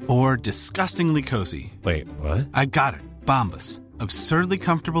soft. Or disgustingly cozy. Wait, what? I got it. Bombas. Absurdly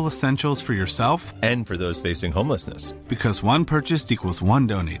comfortable essentials for yourself and for those facing homelessness. Because one purchased equals one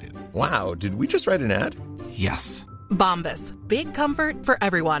donated. Wow, did we just write an ad? Yes. Bombas. Big comfort for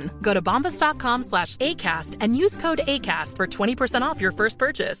everyone. Go to bombas.com/ACAST and use code ACAST for 20% off your first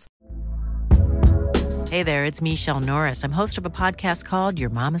purchase. Hey there, it's Michelle Norris. I'm host of a podcast called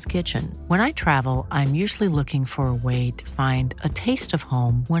Your Mama's Kitchen. When I travel, I'm usually looking for a way to find a taste of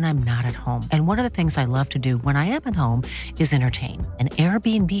home when I'm not at home. And one of the things I love to do when I am at home is entertain. And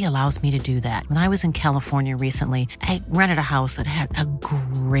Airbnb allows me to do that. When I was in California recently, I rented a house that had a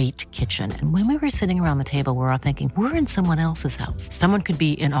great kitchen. And when we were sitting around the table, we were all thinking, we're in someone else's house. Someone could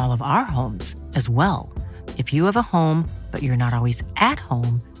be in all of our homes as well. If you have a home, but you're not always at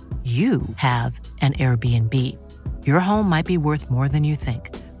home, you have an Airbnb. Your home might be worth more than you think.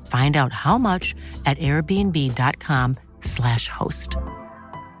 Find out how much at airbnb.com/host.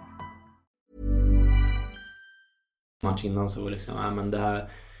 Match innan så liksom, men det här,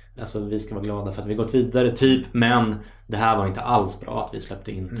 alltså vi ska vara glada för att vi gått vidare typ, men det här var inte alls bra att vi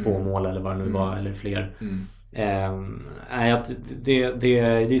släppte in 2 mål eller vad det nu var, eller fler.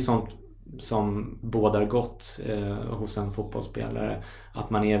 Det är sånt som bådar gott hos en fotbollsspelare, att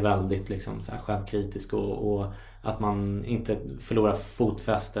man är väldigt liksom så här självkritisk och att man inte förlorar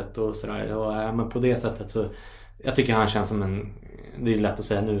fotfästet och sådär. Men på det sättet så jag tycker han känns som det är lätt att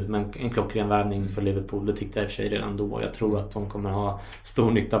säga nu, men en klockren värvning för Liverpool. Det tyckte jag i och för sig redan då. Jag tror att de kommer ha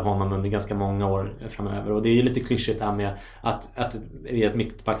stor nytta av honom under ganska många år framöver. Och det är ju lite klyschigt här med att i ett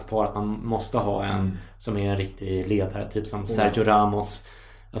mittbackspar att man måste ha en som är en riktig ledare, typ som Sergio Ramos.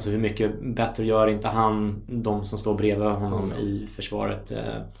 Alltså hur mycket bättre gör inte han de som står bredvid honom i försvaret.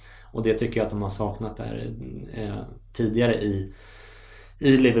 Och det tycker jag att de har saknat där tidigare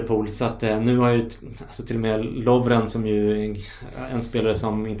i Liverpool. Så att nu har ju alltså till och med Lovren, som ju är en spelare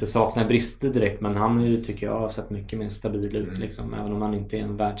som inte saknar brister direkt, men han ju, tycker jag, har sett mycket mer stabil ut liksom, även om han inte är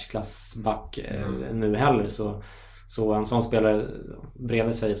en världsklassback nu heller, så en sån spelare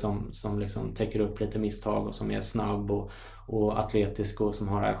bredvid sig som liksom täcker upp lite misstag och som är snabb och atletisk och som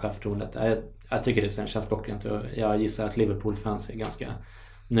har det här självförtroendet. Jag tycker det känns klockrent, och jag gissar att Liverpool-fans är ganska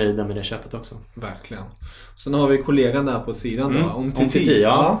nöjda med det köpet också. Verkligen. Sen har vi kollegan där på sidan då. Umtiti,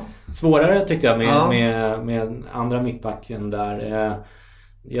 ja. Svårare tyckte jag med andra mittbacken där.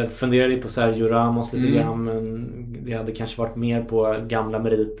 Jag funderade på Sergio Ramos lite grann, men det hade kanske varit mer på gamla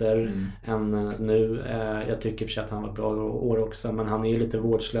meriter än nu. Jag tycker för sig att han var bra år också, men han är lite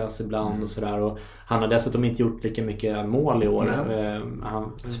vårdslös ibland och sådär. Och han har dessutom inte gjort lika mycket mål i år.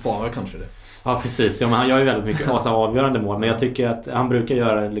 Han sparar kanske det. Ja, precis. Ja, men han gör ju väldigt mycket avgörande mål, men jag tycker att han brukar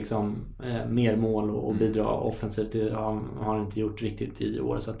göra liksom, mer mål och bidra offensivt. Det har han inte gjort riktigt i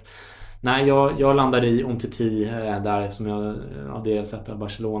år, så att nej, jag landade i Umtiti där som jag hade sett att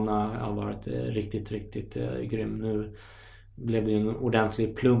Barcelona har varit riktigt grym. Nu blev det ju en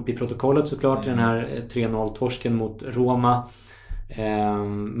ordentlig plump i protokollet såklart, den här 3-0-torsken mot Roma.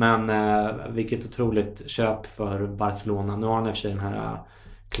 Men vilket otroligt köp för Barcelona. Nu har han i och för sig den här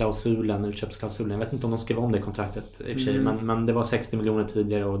klausulen, utköpsklausulen. Jag vet inte om de skrev om det i kontraktet i och för sig, men det var 60 miljoner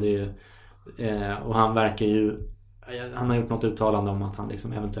tidigare och han verkar ju. Han har gjort något uttalande om att han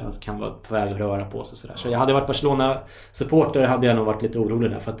liksom eventuellt kan vara på väg att röra på sig sådär. Så jag hade varit Barcelona-supporter hade jag nog varit lite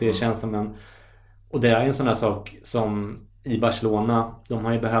orolig där, för att det känns som och det är en sån här sak som i Barcelona, de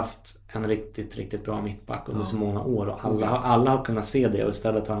har ju behövt en riktigt bra mittback under så många år, och alla har kunnat se det, och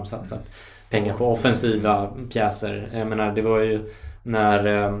istället har de satsat pengar på offensiva pjäser. Jag menar, det var ju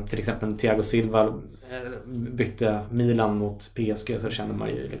när till exempel Thiago Silva bytte Milan mot PSG, så kände man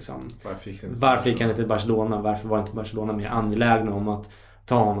ju liksom, varför gick han inte till Barcelona? Varför var inte Barcelona mer angelägna om att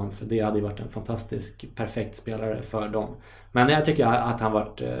ta honom? För det hade ju varit en fantastisk, perfekt spelare för dem. Men jag tycker att han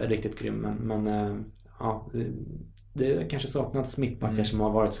varit riktigt grym. Men ja, det kanske saknats mittbackar som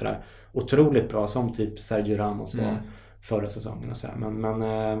har varit sådär otroligt bra, som typ Sergio Ramos var förra säsongen och sådär. Men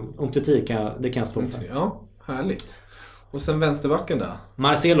Umtiti det kan jag stå för. Ja, härligt. Och sen vänsterbacken där.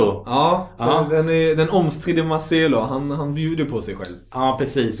 Marcelo. Ja, den omstridde Marcelo. Han bjuder på sig själv. Ja,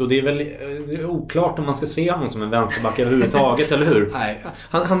 precis. Och det är väl oklart om man ska se honom som en vänsterback överhuvudtaget, eller hur? Nej,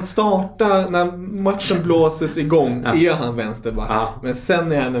 han startar när matchen blåses igång, är han vänsterback. Ja. Men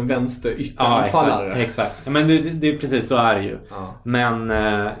sen är han en vänster ytteranfallare. Ja, exakt. Men det är precis så är det ju. Ja. Men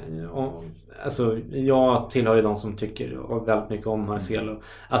alltså, jag tillhör ju de som tycker väldigt mycket om Marcelo.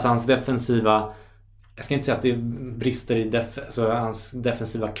 Alltså hans defensiva, jag ska inte säga att det brister i hans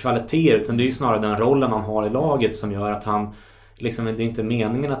defensiva kvaliteter, utan det är ju snarare den rollen han har i laget som gör att han liksom, det är inte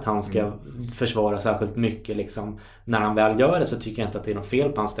meningen att han ska försvara särskilt mycket liksom. När han väl gör det så tycker jag inte att det är något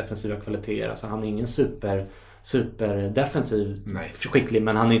fel på hans defensiva kvaliteter. Alltså, han är ingen super defensiv skicklig,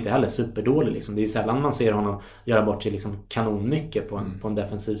 men han är inte heller superdålig liksom. Det är sällan man ser honom göra bort sig liksom kanonmycket på en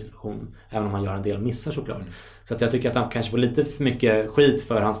defensiv situation, även om han gör en del missar såklart. Så att jag tycker att han kanske får lite för mycket skit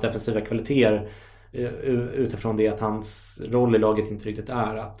för hans defensiva kvaliteter, utifrån det att hans roll i laget inte riktigt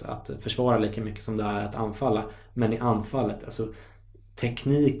är att försvara lika mycket som det är att anfalla. Men i anfallet, alltså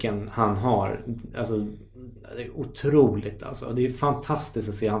tekniken han har, alltså det är otroligt, alltså det är fantastiskt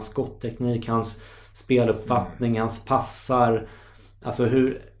att se hans skottteknik, hans speluppfattning, hans passar, alltså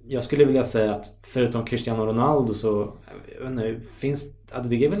jag skulle vilja säga att förutom Cristiano Ronaldo så finns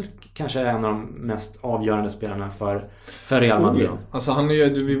det är väl kanske en av de mest avgörande spelarna för Real Madrid. Alltså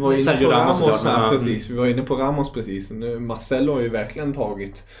vi var inne på Ramos här precis. Vi var inne på Ramos precis. Nu Marcelo har ju verkligen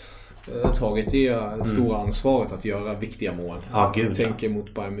tagit det stora ansvaret att göra viktiga mål. Ja, gud. Tänker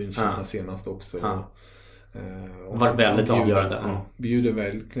mot Bayern München senast också. Ja. Och varit väldigt avgörande. Bjuder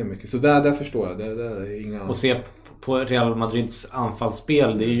verkligen mycket. Så där förstår jag. Det är inga... Och se på Real Madrids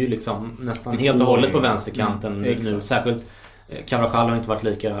anfallsspel, det är ju liksom nästan helt och hållet på vänsterkanten nu. Särskilt Carvajal har inte varit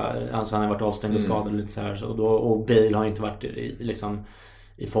lika, alltså han har varit avstängd och skadad lite så här, och Bale har inte varit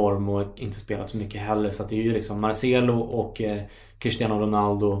i form och inte spelat så mycket heller, så att det är ju liksom Marcelo och Cristiano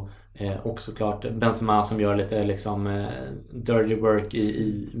Ronaldo och såklart Benzema som gör lite liksom dirty work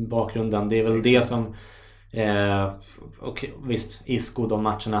i bakgrunden. Det är väl det som och visst, Isco, de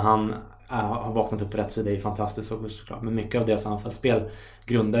matcherna han har vaknat upp på rätt sida är fantastiskt såklart, men mycket av deras anfallsspel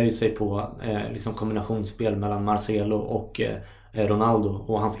grundar ju sig på liksom kombinationsspel mellan Marcelo och Ronaldo,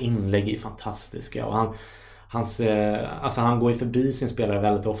 och hans inlägg är fantastiska, och han går ju förbi sin spelare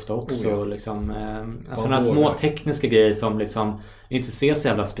väldigt ofta också, liksom, alltså några små tekniska grejer som liksom inte ser så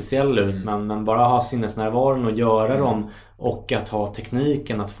jävla speciella ut, men bara ha sinnesnärvaron och göra dem, och att ha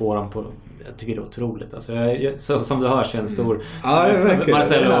tekniken att få dem på, jag tycker det är otroligt, alltså, så, som du hör så är en stor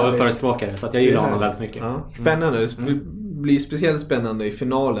Marcelo-förespråkare, så att jag gillar honom väldigt mycket. Spännande. Blir speciellt spännande i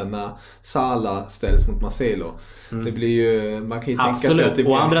finalen när Salah ställs mot Marcelo. Det blir ju, man kan ju tänka sig att det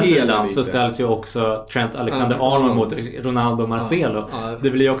blir å andra sidan så ställs ju också Trent Alexander-Arnold mot Ronaldo och Marcelo. Det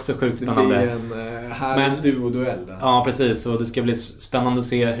blir ju också sjukt spännande. Det blir en härlig duo-duell där. Ja, precis. Och det ska bli spännande att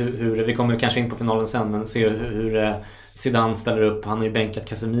se hur vi kommer kanske in på finalen sen, men se hur Zidane ställer upp. Han har ju bänkat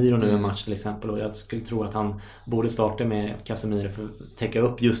Casemiro nu i en match till exempel. Och jag skulle tro att han borde starta med Casemiro för att täcka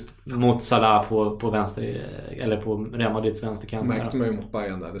upp just mot Salah på vänster, eller på Real Madrids vänsterkant. Märkte man ju mot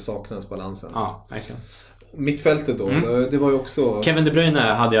Bayern där, det saknas balansen. Ja, verkligen. Mittfältet då, det var ju också... Kevin De Bruyne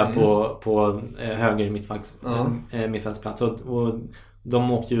hade jag på höger mittfältsplats. Och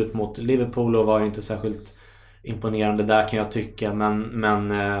de åkte ut mot Liverpool och var ju inte särskilt imponerande där kan jag tycka.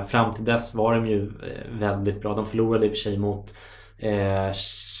 Men fram till dess var de ju väldigt bra. De förlorade i och för sig mot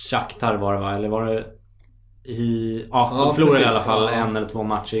Shakhtar var det, va? Eller var det de förlorade precis, i alla fall 1 eller 2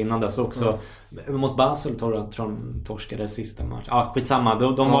 matcher innan dess också. Mot Basel torskade sista matchen. Skitsamma.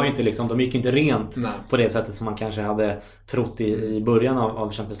 De var ju inte liksom, de gick inte rent på det sättet som man kanske hade trott i början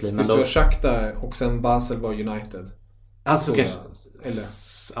av Champions League. Men Shakhtar och sen Basel var United. Alltså kanske...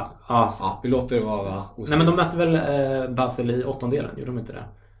 vi låter det vara. Nej, men de mötte väl Basel i 8-delen, gjorde de inte det?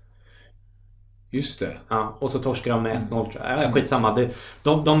 Just det. Ja, och så torskade de med 1-0. Skitsamma.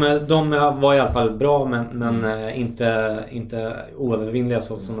 De var i alla fall bra, men inte oövervinnliga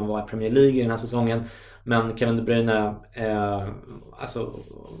så som de var i Premier League i den här säsongen. Men Kevin De Bruyne alltså,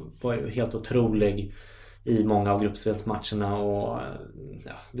 var ju helt otrolig i många av gruppspelsmatcherna. Och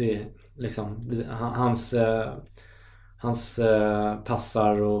det är liksom hans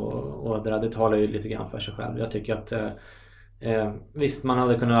passar och det talar ju lite grann för sig själv. Jag tycker att visst, man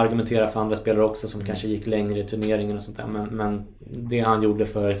hade kunnat argumentera för andra spelare också som kanske gick längre i turneringen och sånt där, men det han gjorde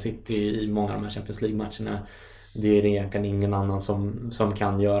för City i många av de här Champions League-matcherna, det är egentligen ingen annan som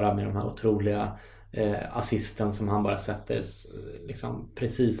kan göra med de här otroliga assisten som han bara sätter liksom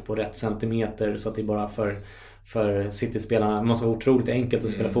precis på rätt centimeter, så att det är bara för City-spelarna. Det måste vara otroligt enkelt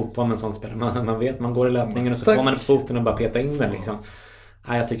att spela fotboll med en sån spelare. Man vet, man går i löpningen och så får man på foten och bara peta in den liksom.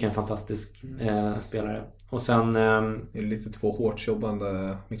 Jag tycker en fantastisk spelare. Och sen... det är lite 2 hårt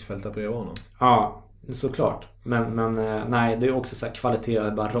jobbande mittfältare bredvid honom. Ja, såklart. Men nej, det är också så här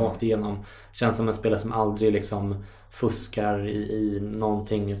kvalitet bara rakt igenom. Känns som en spelare som aldrig liksom fuskar i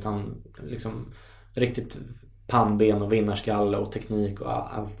någonting, utan liksom riktigt pannben och vinnarskalle och teknik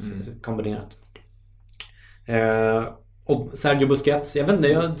och allt kombinerat. Och Sergio Busquets, jag vet inte,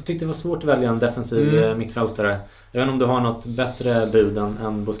 jag tyckte det var svårt att välja en defensiv mittfältare. Jag vet inte om du har något bättre bud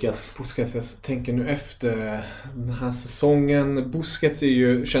än Busquets. Busquets, jag tänker nu efter den här säsongen. Busquets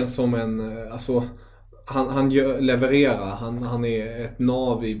känns som en, alltså han levererar. Han är ett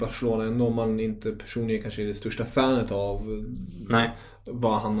nav i Barcelona, ändå om man inte personligen kanske är det största fanet av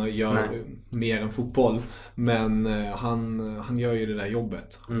vad han gör mer än fotboll. Men han gör ju det där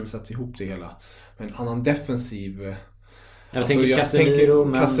jobbet. Han sätter ihop det hela. Men en annan defensiv... Jag tänker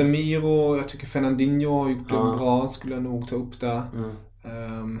Casemiro, Casemiro, jag tycker Fernandinho har gjort det bra, skulle jag nog ta upp där.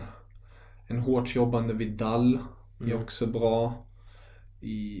 En hårt jobbande Vidal är också bra.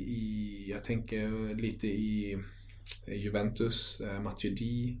 Jag tänker lite i Juventus,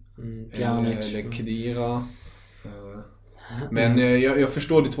 Matuidi, eller Khedira. Men jag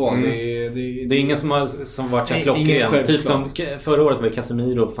förstår ditt val. Det är ingen som varit klockren. Typ som förra året var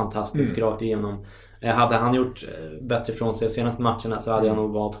Casemiro fantastisk rakt igenom. Hade han gjort bättre från sig senaste matcherna så hade jag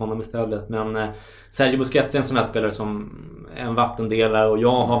nog valt honom istället. Men Sergio Busquets är en sån här spelare som är en vattendelare, och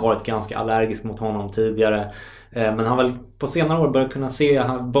jag har varit ganska allergisk mot honom tidigare. Men han väl på senare år börjat kunna se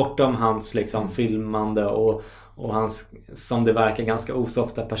bortom hans liksom filmande och hans, som det verkar, ganska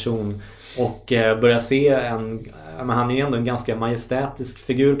osofta person, och börja se men han är ju ändå en ganska majestätisk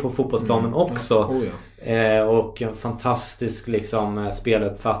figur på fotbollsplanen också. Och en fantastisk liksom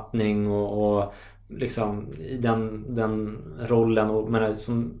speluppfattning och liksom i den rollen. Och men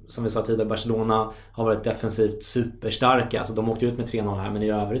som vi sa tidigare, Barcelona har varit defensivt superstarka. Alltså de åkte ut med 3-0 här, men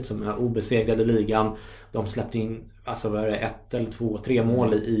i övrigt som är obesegrade i ligan. De släppte in 1 eller 2, 3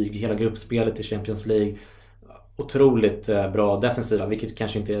 mål i hela gruppspelet i Champions League. Otroligt bra defensiva, vilket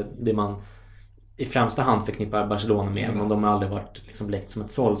kanske inte är det man i främsta hand förknippar Barcelona med. Men de har aldrig varit liksom läckt som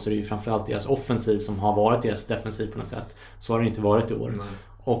ett såll, så det är ju framförallt deras offensiv som har varit deras defensiv på något sätt. Så har det inte varit i år.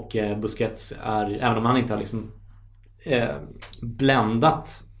 Och Busquets är, även om han inte har liksom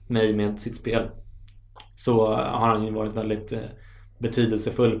bländat mig med sitt spel, så har han ju varit väldigt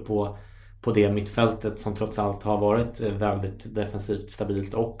betydelsefull på det mittfältet som trots allt har varit väldigt defensivt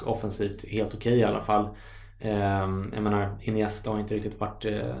stabilt och offensivt helt okej i alla fall. Jag menar, Iniesta har inte riktigt varit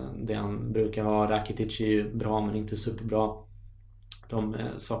det han brukar vara. Rakitic är ju bra men inte superbra. De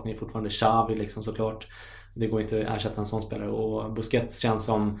saknar ju fortfarande Xavi liksom, såklart. Det går inte att ersätta en sån spelare, och Busquets känns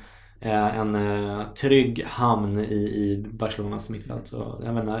som en trygg hamn i Barcelonas mittfält. Så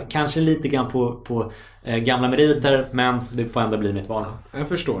jag menar, kanske lite grann på gamla meriter, men det får ändå bli mitt val. Jag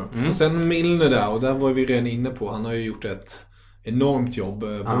förstår. Och sen Milner där, och där var vi redan inne på. Han har ju gjort ett enormt jobb,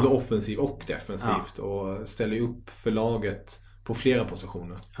 både offensivt och defensivt, och ställer upp för laget på flera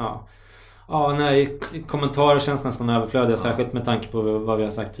positioner. Ja, nej, kommentarer känns nästan överflödiga, särskilt med tanke på vad vi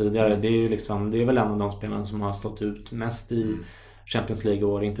har sagt tidigare. Det är ju liksom, det är väl en av de spelarna som har stått ut mest i Champions League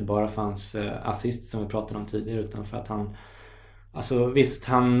år, inte bara för hans assist som vi pratade om tidigare, utan för att han, alltså visst,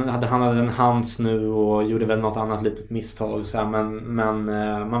 han hade en hands nu och gjorde väl något annat litet misstag så här, men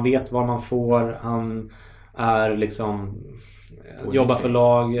man vet vad man får. Han är liksom jobbar för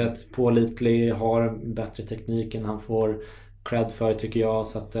laget, pålitlig, har bättre teknik än han får cred för, tycker jag.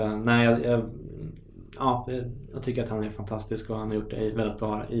 Så att jag tycker att han är fantastisk och han har gjort det väldigt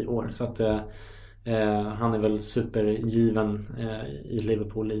bra i år. Så att han är väl supergiven i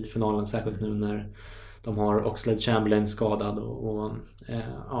Liverpool i finalen, särskilt nu när de har Oxlade-Chamberlain skadad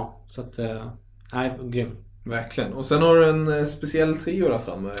så att grym. Verkligen. Och sen har du en speciell trio där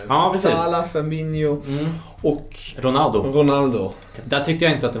framme. Salah, Firmino och Ronaldo. Där tyckte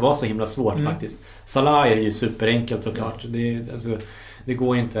jag inte att det var så himla svårt faktiskt. Salah är ju superenkelt såklart. Det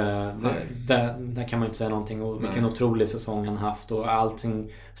går inte. Där kan man inte säga någonting. Och vilken otrolig säsong han haft. Och allting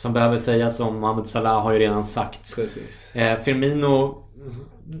som behöver sägas om Mohamed Salah har ju redan sagt. Precis. Firmino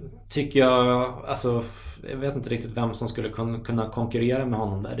tycker jag, alltså, jag vet inte riktigt vem som skulle kunna konkurrera med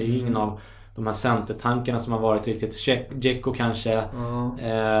honom där. Det är ju ingen av de här centertankarna som har varit riktigt. Dzeko kanske.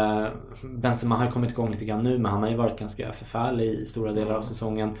 Benzema har kommit igång lite grann nu, men han har ju varit ganska förfärlig i stora delar av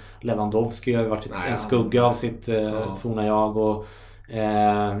säsongen. Lewandowski har ju varit en skugga av sitt forna jag, och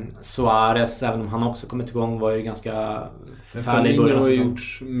Suarez, även om han också kommit igång, var ju ganska förfärlig i början av säsongen. Han har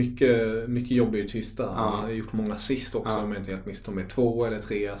gjort mycket jobb i tysta. Han har gjort många assist också, om jag inte helt misstag, med 2 eller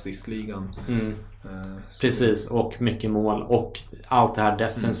 3 assistligan. Precis, och mycket mål och allt det här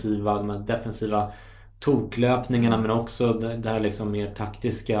defensiva, de här defensiva toklöpningarna, men också det här liksom mer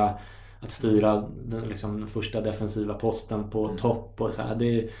taktiska, att styra den första defensiva posten på topp och så här.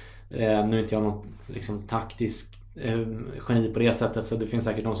 Nu är inte jag någon liksom taktisk geni på det sättet, så det finns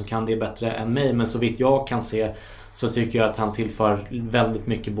säkert någon som kan det bättre än mig, men så vitt jag kan se så tycker jag att han tillför väldigt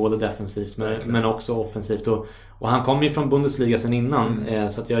mycket, både defensivt men också offensivt, och han kom ju från Bundesliga sen innan,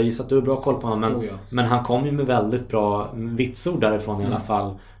 så att jag gissar att du har bra koll på honom, men han kom ju med väldigt bra vitsord därifrån i alla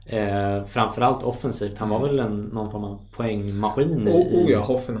fall, framförallt offensivt. Han var väl någon form av poängmaskin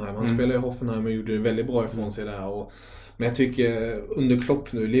Hoffenheim. Han spelade i Hoffenheim och gjorde det väldigt bra ifrån sig där, men jag tycker under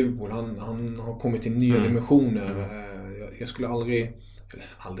Klopp nu i Liverpool, han har kommit till nya dimensioner. Jag skulle aldrig,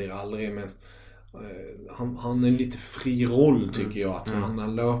 men han är en lite fri roll, tycker jag, att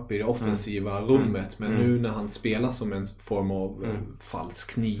han löper i det offensiva rummet, men nu när han spelar som en form av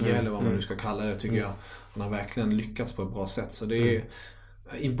falsk 9 eller vad man nu ska kalla det, tycker jag han har verkligen lyckats på ett bra sätt, så det är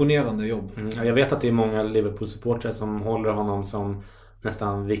imponerande jobb. Jag vet att det är många Liverpool-supportrar som håller honom som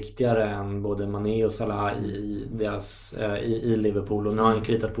nästan viktigare än både Mané och Salah i Liverpool, och nu har han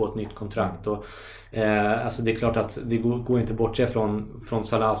kritat på ett nytt kontrakt, och alltså det är klart att det går inte bort sig från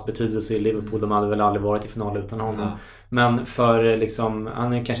Salahs betydelse i Liverpool. De hade väl aldrig varit i final utan honom, men för liksom,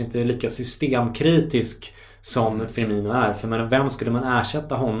 han är kanske inte lika systemkritisk som Firmino är, för vem skulle man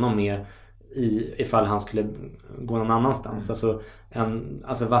ersätta honom med ifall han skulle gå någon annanstans?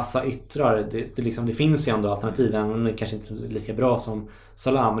 Alltså vassa yttrar, det finns ju ändå alternativ, även det kanske inte är lika bra som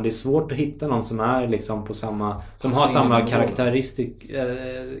Salah, men det är svårt att hitta någon som är liksom på samma, som har samma karaktäristik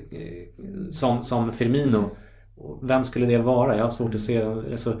som Firmino. Vem skulle det vara? Jag har svårt att se.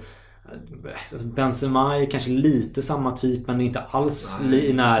 Alltså, Benzema är kanske lite samma typ, men inte alls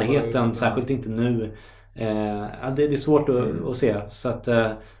i närheten, särskilt inte nu. Det är svårt att se, så att,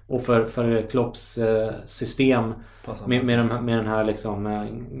 och för Klopps system med den här liksom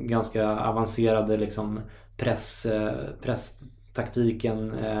ganska avancerade liksom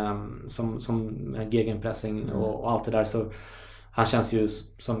presstaktiken, som gegenpressing och allt det där, så han känns ju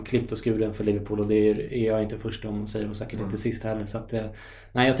som klippt och skuren för Liverpool, och det är jag inte först om att säga, och säkert inte sist heller, så att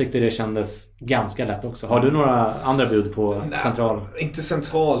nej, jag tyckte det kändes ganska lätt också. Har du några andra bud på central? Inte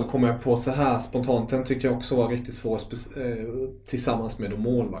central kommer jag på så här spontant. Den tyckte jag också var riktigt svår, tillsammans med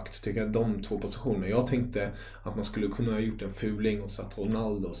målvakt, tycker jag, de 2 positioner. Jag tänkte att man skulle kunna ha gjort en fuling och satt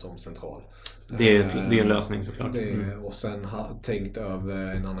Ronaldo som central. Det är en lösning såklart. Och sen tänkt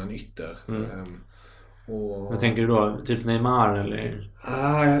över en annan ytter. Vad tänker du då? Typ Neymar eller?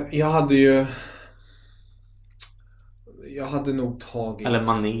 Jag hade nog tagit... Eller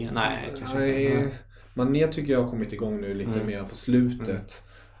Mané? Nej, kanske inte. Mané tycker jag har kommit igång nu lite mer på slutet.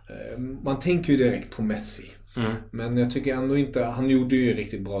 Man tänker ju direkt på Messi. Men jag tycker ändå inte... Han gjorde ju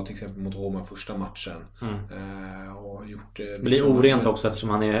riktigt bra till exempel mot Roma första matchen. Och gjort det blir orent också eftersom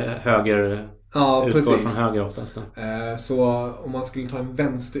han är höger... Ja, utgår precis. från höger oftast. Så om man skulle ta en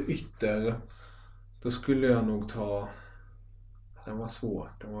vänster ytter, då skulle jag nog ta... Den var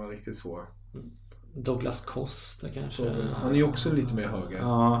svår. Den var riktigt svår. Douglas Costa kanske. Han är ju också lite mer höger.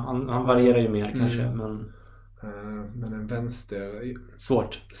 Ja, han varierar ju mer kanske. Men en vänster...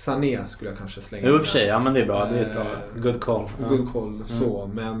 Svårt. Sané skulle jag kanske slänga. Jo, i och för sig. Ja, men det är bra. Det är ett bra. Good call. Good call,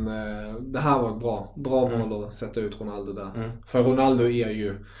 så. Men det här var ett bra mål att sätta ut Ronaldo där. För Ronaldo är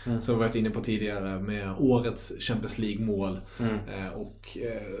ju, som vi varit inne på tidigare, med årets Champions League-mål. Och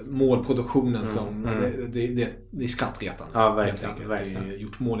målproduktionen som... Det är skrattretande. Ja, verkligen. Det är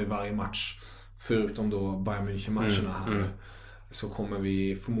gjort mål i varje match. Förutom då Bayern München-matcherna här. Så kommer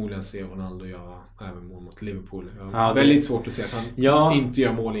vi förmodligen se Ronaldo göra även mål mot Liverpool. Väldigt svårt att se att han inte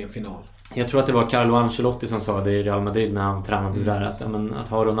gör mål i en final. Jag tror att det var Carlo Ancelotti som sa det i Real Madrid när han tränade där, att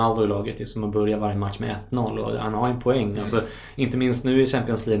ha Ronaldo i laget är som att börja varje match med 1-0, och han har en poäng. Alltså, inte minst nu i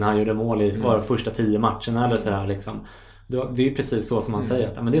Champions League när han gjorde mål i första 10 matcherna eller sådär liksom. Det är precis så som han säger,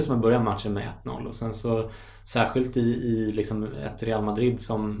 att det är som att börja matchen med 1-0, och sen så särskilt i liksom ett Real Madrid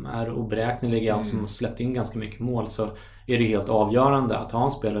som är oberäkneliga och som släppt in ganska mycket mål, så är det helt avgörande att ha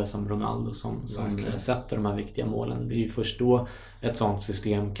en spelare som Ronaldo som sätter de här viktiga målen. Det är ju först då ett sånt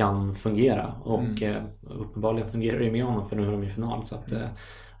system kan fungera, och uppenbarligen fungerar det med honom, för nu är de i final, så att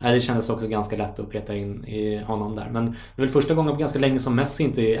det kändes också ganska lätt att peta in i honom där. Men det är väl första gången på ganska länge som Messi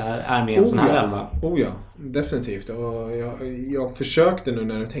inte är med i en sån här elva. Ja, definitivt. Och jag försökte nu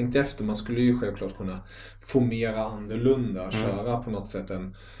när jag tänkte efter, man skulle ju självklart kunna formera annorlunda, köra på något sätt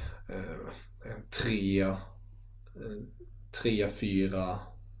en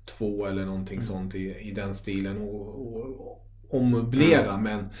 3-4-2 eller någonting sånt i den stilen, och ommöblera,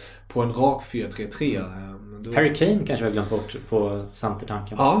 men på en rak 4-3-3. Harry Kane kanske har glömt bort på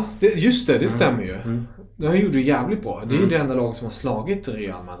centertanken. Ja, just det stämmer ju. Det har gjort det jävligt bra. Det är ju det enda lag som har slagit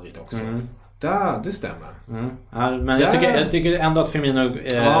Real Madrid också. Det stämmer. Ja, men jag tycker ändå att Firmino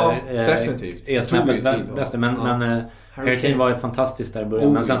definitivt är snäppet bäst. Men Harry Kane var ju fantastiskt där i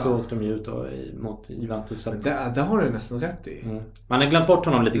början. Men sen så åkte de ju ut mot Juventus. Det har du nästan rätt i. Man har glömt bort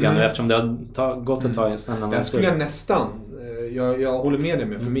honom lite grann eftersom det har gått ett tag sedan. Där skulle jag nästan... Jag håller med dig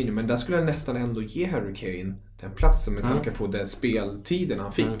med Firmino, men där skulle jag nästan ändå ge Harry Kane den platsen med tanke på den speltiden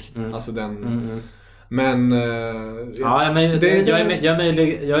han fick. Alltså den... Men... jag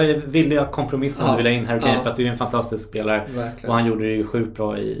är villig att kompromissa om du vill ha in Harry Kane, för att det är en fantastisk spelare. Verkligen. Och han gjorde det ju sjukt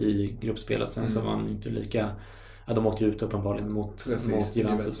bra i gruppspelet. Sen så var han inte lika... Ja, de åkte ut uppenbarligen mot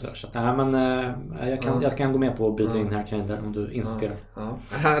Juventus. Så jag kan gå med på att byta in Harry Kane där om du insisterar.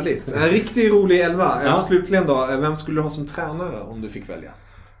 Härligt. En riktigt rolig elva. Slutligen då, vem skulle du ha som tränare om du fick välja?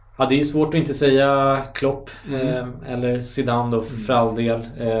 Ja, det är ju svårt att inte säga Klopp eller Zidane då för all del.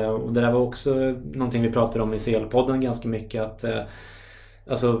 Och det där var också någonting vi pratade om i CL-podden ganska mycket, att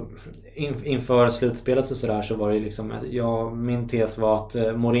alltså inför slutspelet så var det liksom, min tes var att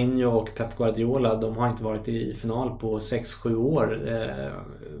Mourinho och Pep Guardiola, de har inte varit i final på 6-7 år.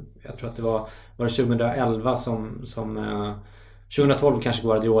 Jag tror att det var 2011 som 2012 kanske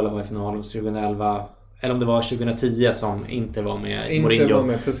Guardiola var i final, och 2011, eller om det var 2010 som inte var med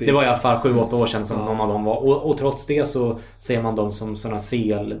Mourinho. Det var i alla fall 7-8 år sedan som någon av dem var. Och trots det så ser man dem som sådana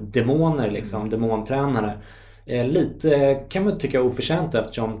CL-demoner, liksom, demontränare. Lite kan man tycka oförtjänt,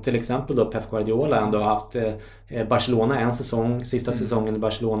 eftersom till exempel då Pep Guardiola ändå har haft Barcelona en säsong. Sista säsongen i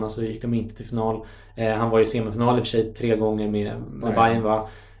Barcelona så gick de inte till final. Han var i semifinal i och för sig 3 gånger med Bayern, va?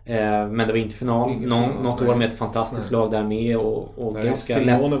 Men det var inte final. Något år med ett fantastiskt lag där med, och ganska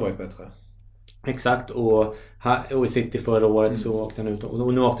lätt. Simone var ju bättre. Exakt, och i City förra året så åkte han ut,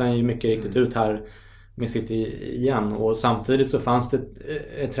 och nu åkte han ju mycket riktigt ut här med City igen. Och samtidigt så fanns det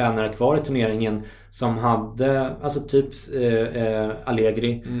ett tränare kvar i turneringen som hade, alltså typ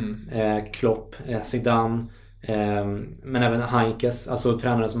Allegri, Klopp, Zidane, men även Heinkes, alltså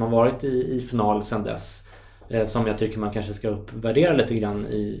tränare som har varit i final sedan dess, som jag tycker man kanske ska uppvärdera lite grann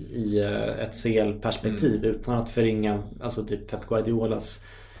i ett CL-perspektiv, utan att förringa alltså typ Pep Guardiolas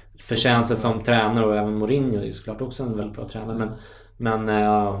förtjänster som tränare, och även Mourinho är såklart också en väldigt bra tränare. Men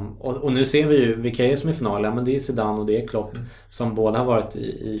och nu ser vi ju vilka är som är i final. Men det är Zidane och det är Klopp som båda har varit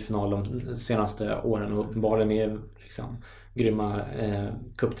i final de senaste åren, och uppenbarligen är liksom grymma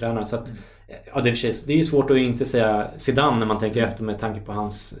cuptränare. Så att, det är ju svårt att inte säga Zidane när man tänker efter med tanke på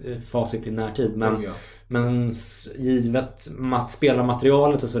hans facit i närtid. Men givet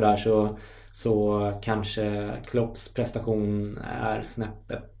spelarmaterialet och sådär så kanske Klopps prestation är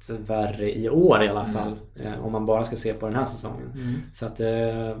snäppet värre i år i alla fall, om man bara ska se på den här säsongen. Så att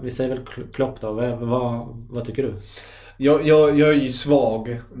vi säger väl Klopp då. Vad tycker du? Jag är ju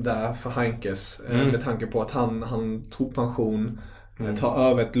svag där för Heinkes med tanke på att han tog pension,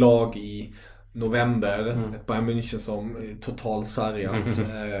 tar över ett lag i november, ett Bayern München som är totalt sargat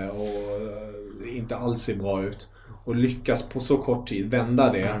och inte alls ser bra ut. och lyckas på så kort tid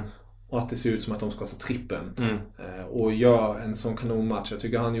vända det och att det ser ut som att de ska ta trippen och gör en sån kanonmatch. Jag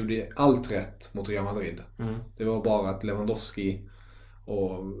tycker han gjorde allt rätt mot Real Madrid. Det var bara att Lewandowski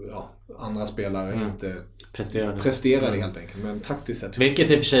och andra spelare inte presterade helt enkelt. Men taktiskt sett. Vilket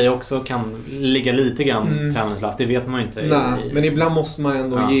i och för sig också kan ligga lite grann tränarklass. Det vet man ju inte. Nej, men ibland måste man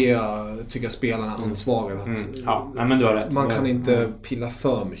ändå ge, tycker spelarna, ansvaret. Att men du har rätt. Man kan inte pilla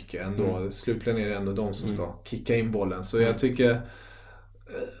för mycket ändå. Slutligen är det ändå de som ska kicka in bollen. Så jag tycker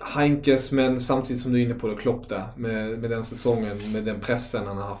Heinkes, men samtidigt som du är inne på det, Klopp där med den säsongen, med den pressen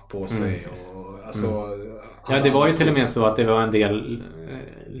han har haft på sig och alltså, det var ju till och med så att det var en del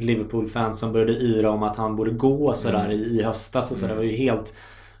Liverpool-fans som började yra om att han borde gå sådär i höstas och så. Det var ju helt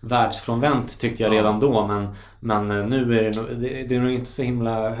världsfrånvänt tyckte jag redan då, men nu är det är nog inte så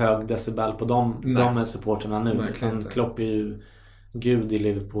himla hög decibel på de supporterna nu. Utan Klopp är ju gud i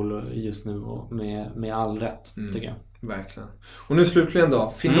Liverpool just nu och med all rätt tycker jag. Verkligen. Och nu slutligen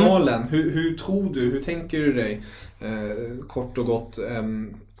då, finalen. Hur tror du, hur tänker du dig kort och gott?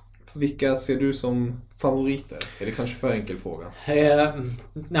 Vilka ser du som favoriter? Är det kanske för enkel fråga?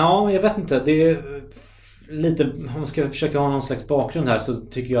 Ja, jag vet inte. Det är lite, om man ska försöka ha någon slags bakgrund här, så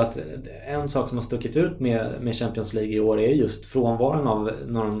tycker jag att en sak som har stuckit ut med Champions League i år är just frånvaron av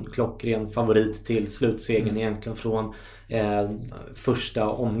någon klockren favorit till slutsegern egentligen från första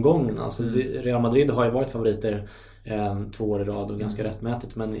omgången. Alltså Real Madrid har ju varit favoriter 2 år i rad och ganska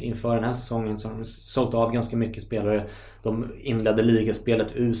rättmätigt, men inför den här säsongen så har de sålt av ganska mycket spelare. De inledde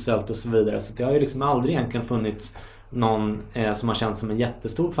ligaspelet uselt och så vidare, så det har ju liksom aldrig egentligen funnits någon som har känts som en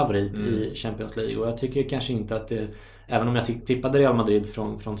jättestor favorit i Champions League. Och jag tycker kanske inte att det, även om jag tippade Real Madrid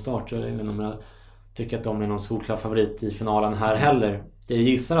från start, så jag vet inte om jag tycker att de är någon solklar favorit i finalen här heller. Jag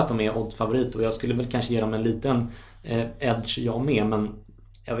gissar att de är oddsfavorit och jag skulle väl kanske ge dem en liten edge jag med, men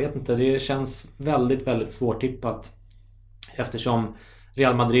jag vet inte, det känns väldigt, väldigt svårtippat eftersom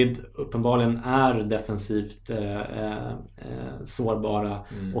Real Madrid uppenbarligen är defensivt sårbara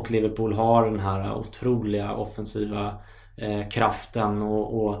och Liverpool har den här otroliga offensiva kraften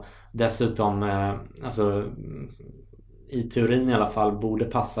och dessutom alltså, i teorin i alla fall borde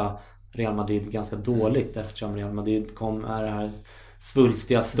passa Real Madrid ganska dåligt eftersom Real Madrid är det här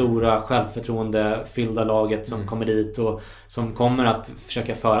svulstiga, stora, självförtroende fyllda laget som kommer dit och som kommer att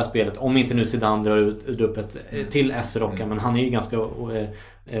försöka föra spelet, om inte nu Zidane drar upp ett till S-rocka, men han är ju ganska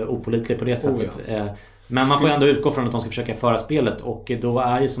opålitlig på det sättet. Men man får ändå utgå från att de ska försöka föra spelet, och då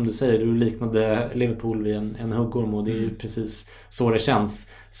är ju som du säger, du liknade Liverpool vid en huggorm, och det är ju precis så det känns.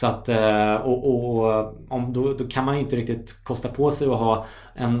 Så att, då kan man ju inte riktigt kosta på sig att ha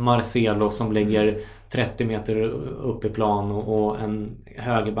en Marcelo som ligger 30 meter upp i plan och en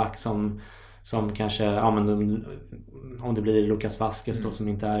högerback som kanske, ja, men om det blir Lucas Vázquez då, som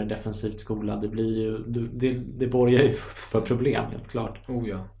inte är defensivt skolad, det blir ju det borgar ju för problem, helt klart.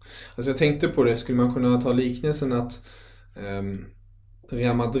 Alltså jag tänkte på det, skulle man kunna ta liknelsen att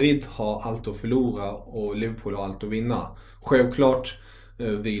Real Madrid har allt att förlora och Liverpool har allt att vinna. Självklart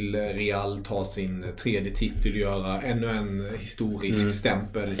vill Real ta sin 3:e titel och göra ännu en historisk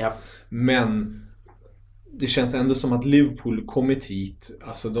stämpel. Men det känns ändå som att Liverpool kommit hit.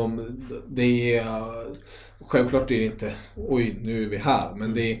 Alltså det är självklart är det inte nu är vi här,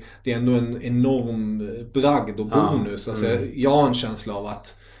 men det är ändå en enorm bragd och bonus. Alltså jag har en känsla av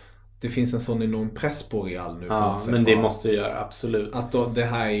att det finns en sån enorm press på Real nu. Men det måste ju göra, absolut. Att det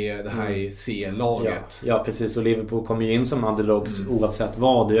här är C-laget. Ja, precis. Och Liverpool kommer ju in som underdogs oavsett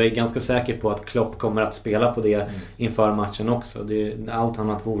vad. Jag är ganska säker på att Klopp kommer att spela på det inför matchen också. Allt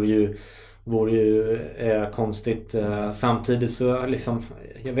annat vore ju konstigt. Samtidigt så liksom,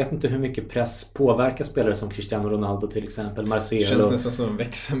 jag vet inte hur mycket press påverkar spelare som Cristiano Ronaldo till exempel, Marcelo. Känns nästan som de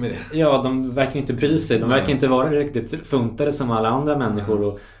växer med det. Ja, de verkar inte bry sig. De verkar inte vara riktigt funtade som alla andra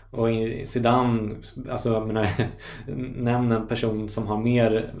människor. Och Zidane, alltså jag menar, nämn en person som har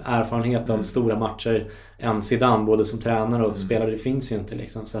mer erfarenhet av stora matcher än Zidane, både som tränare och spelare, det finns ju inte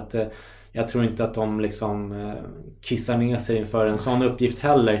liksom. Så att jag tror inte att de liksom kissar ner sig inför en sån uppgift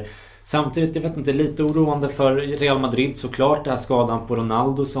heller. Samtidigt, jag vet inte, lite oroande för Real Madrid såklart, det här skadan på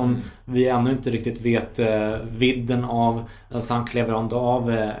Ronaldo som vi ännu inte riktigt vet vidden av. Alltså han klev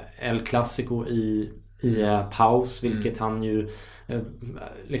av El Clasico i paus, vilket han ju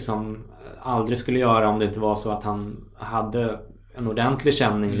liksom aldrig skulle göra om det inte var så att han hade en ordentlig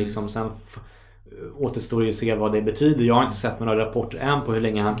känning liksom. Sen återstår ju att se vad det betyder. Jag har inte sett några rapporter än på hur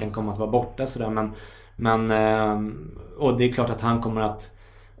länge han kan komma att vara borta sådär, men och det är klart att han kommer att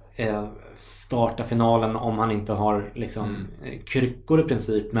starta finalen om han inte har liksom kryckor i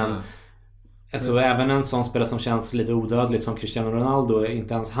princip, men Alltså även en sån spelare som känns lite odödligt som Cristiano Ronaldo,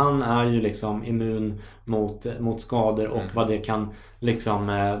 inte ens han är ju liksom immun mot skador och vad det kan liksom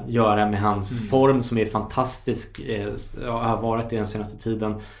göra med hans form som är fantastisk, har varit i den senaste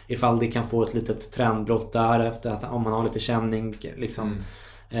tiden. Ifall det kan få ett litet trendbrott där efter att om man har lite känning liksom.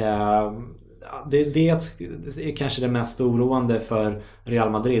 Det är kanske det mest oroande för Real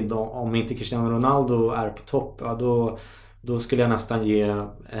Madrid. Om inte Cristiano Ronaldo är på topp, då skulle jag nästan ge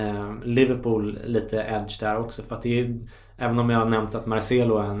Liverpool lite edge där också. För att det är, även om jag har nämnt att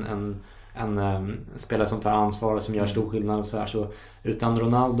Marcelo är en spelare som tar ansvar och som gör stor skillnad och så utan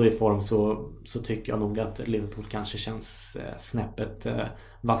Ronaldo i form så tycker jag nog att Liverpool kanske känns snäppet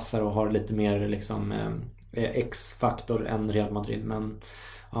vassare och har lite mer liksom X-faktor än Real Madrid. Men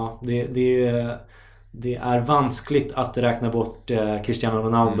ja, det är vanskligt att räkna bort Cristiano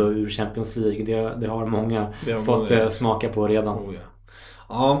Ronaldo ur Champions League. Det har många fått smaka på redan. Oh, ja.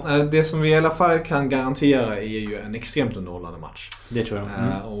 Ja, det som vi i alla fall kan garantera är ju en extremt underhållande match. Det tror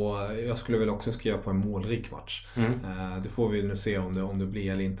jag. Och jag skulle väl också skriva på en målrik match. Det får vi nu se om det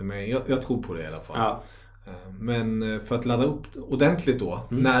blir eller inte. Men jag tror på det i alla fall. Ja. Men för att ladda upp ordentligt då,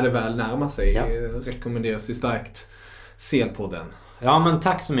 när det väl närmar sig, rekommenderas ju starkt CL-podden. Ja, men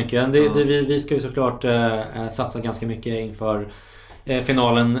tack så mycket. Vi ska ju såklart satsa ganska mycket inför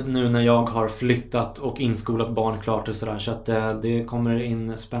finalen nu när jag har flyttat och inskolat barn klart och sådär. Så att det kommer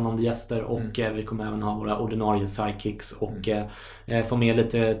in spännande gäster och vi kommer även ha våra ordinarie sidekicks och få med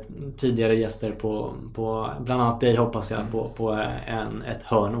lite tidigare gäster på bland annat dig, hoppas jag, på ett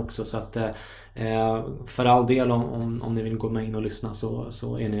hörn också. Så att för all del om ni vill gå med in och lyssna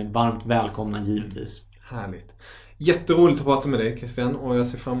så är ni varmt välkomna givetvis. Härligt. Jätteroligt att prata med dig, Christian, och jag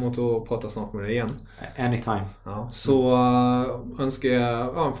ser fram emot att prata snart med dig igen. Anytime. Ja, så önskar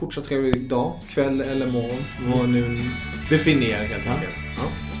jag en fortsatt trevlig dag, kväll eller morgon. Vad nu befinner er helt enkelt. Ja.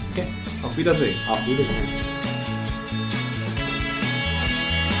 Okej. Auf Wiedersehen. Auf Wiedersehen.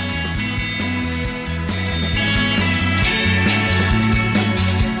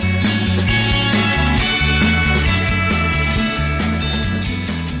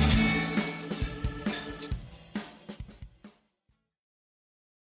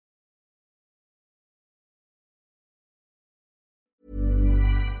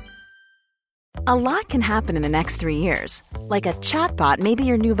 A lot can happen in the next 3 years. Like a chatbot may be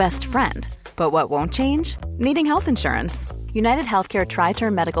your new best friend. But what won't change? Needing health insurance. United Healthcare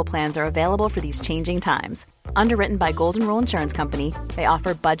Tri-Term Medical Plans are available for these changing times. Underwritten by Golden Rule Insurance Company, they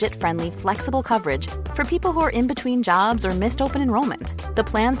offer budget-friendly, flexible coverage for people who are in between jobs or missed open enrollment. The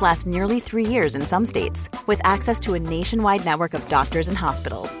plans last nearly 3 years in some states, with access to a nationwide network of doctors and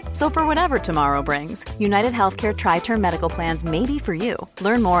hospitals. So for whatever tomorrow brings, United Healthcare Tri-Term Medical Plans may be for you.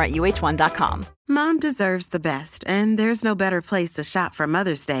 Learn more at uh1.com. Mom deserves the best, and there's no better place to shop for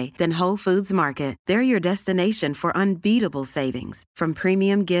Mother's Day than Whole Foods Market. They're your destination for unbeatable savings, from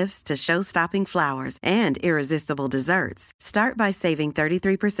premium gifts to show-stopping flowers and irresistible desserts. Start by saving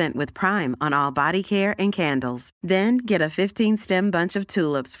 33% with Prime on all body care and candles. Then get a 15-stem bunch of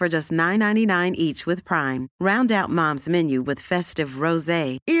tulips for just $9.99 each with Prime. Round out Mom's menu with festive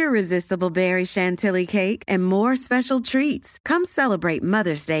rosé, irresistible berry chantilly cake, and more special treats. Come celebrate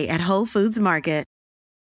Mother's Day at Whole Foods Market.